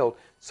have failed,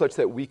 such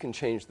that we can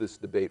change this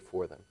debate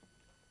for them.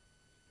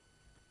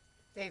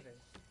 David,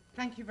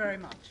 thank you very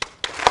much.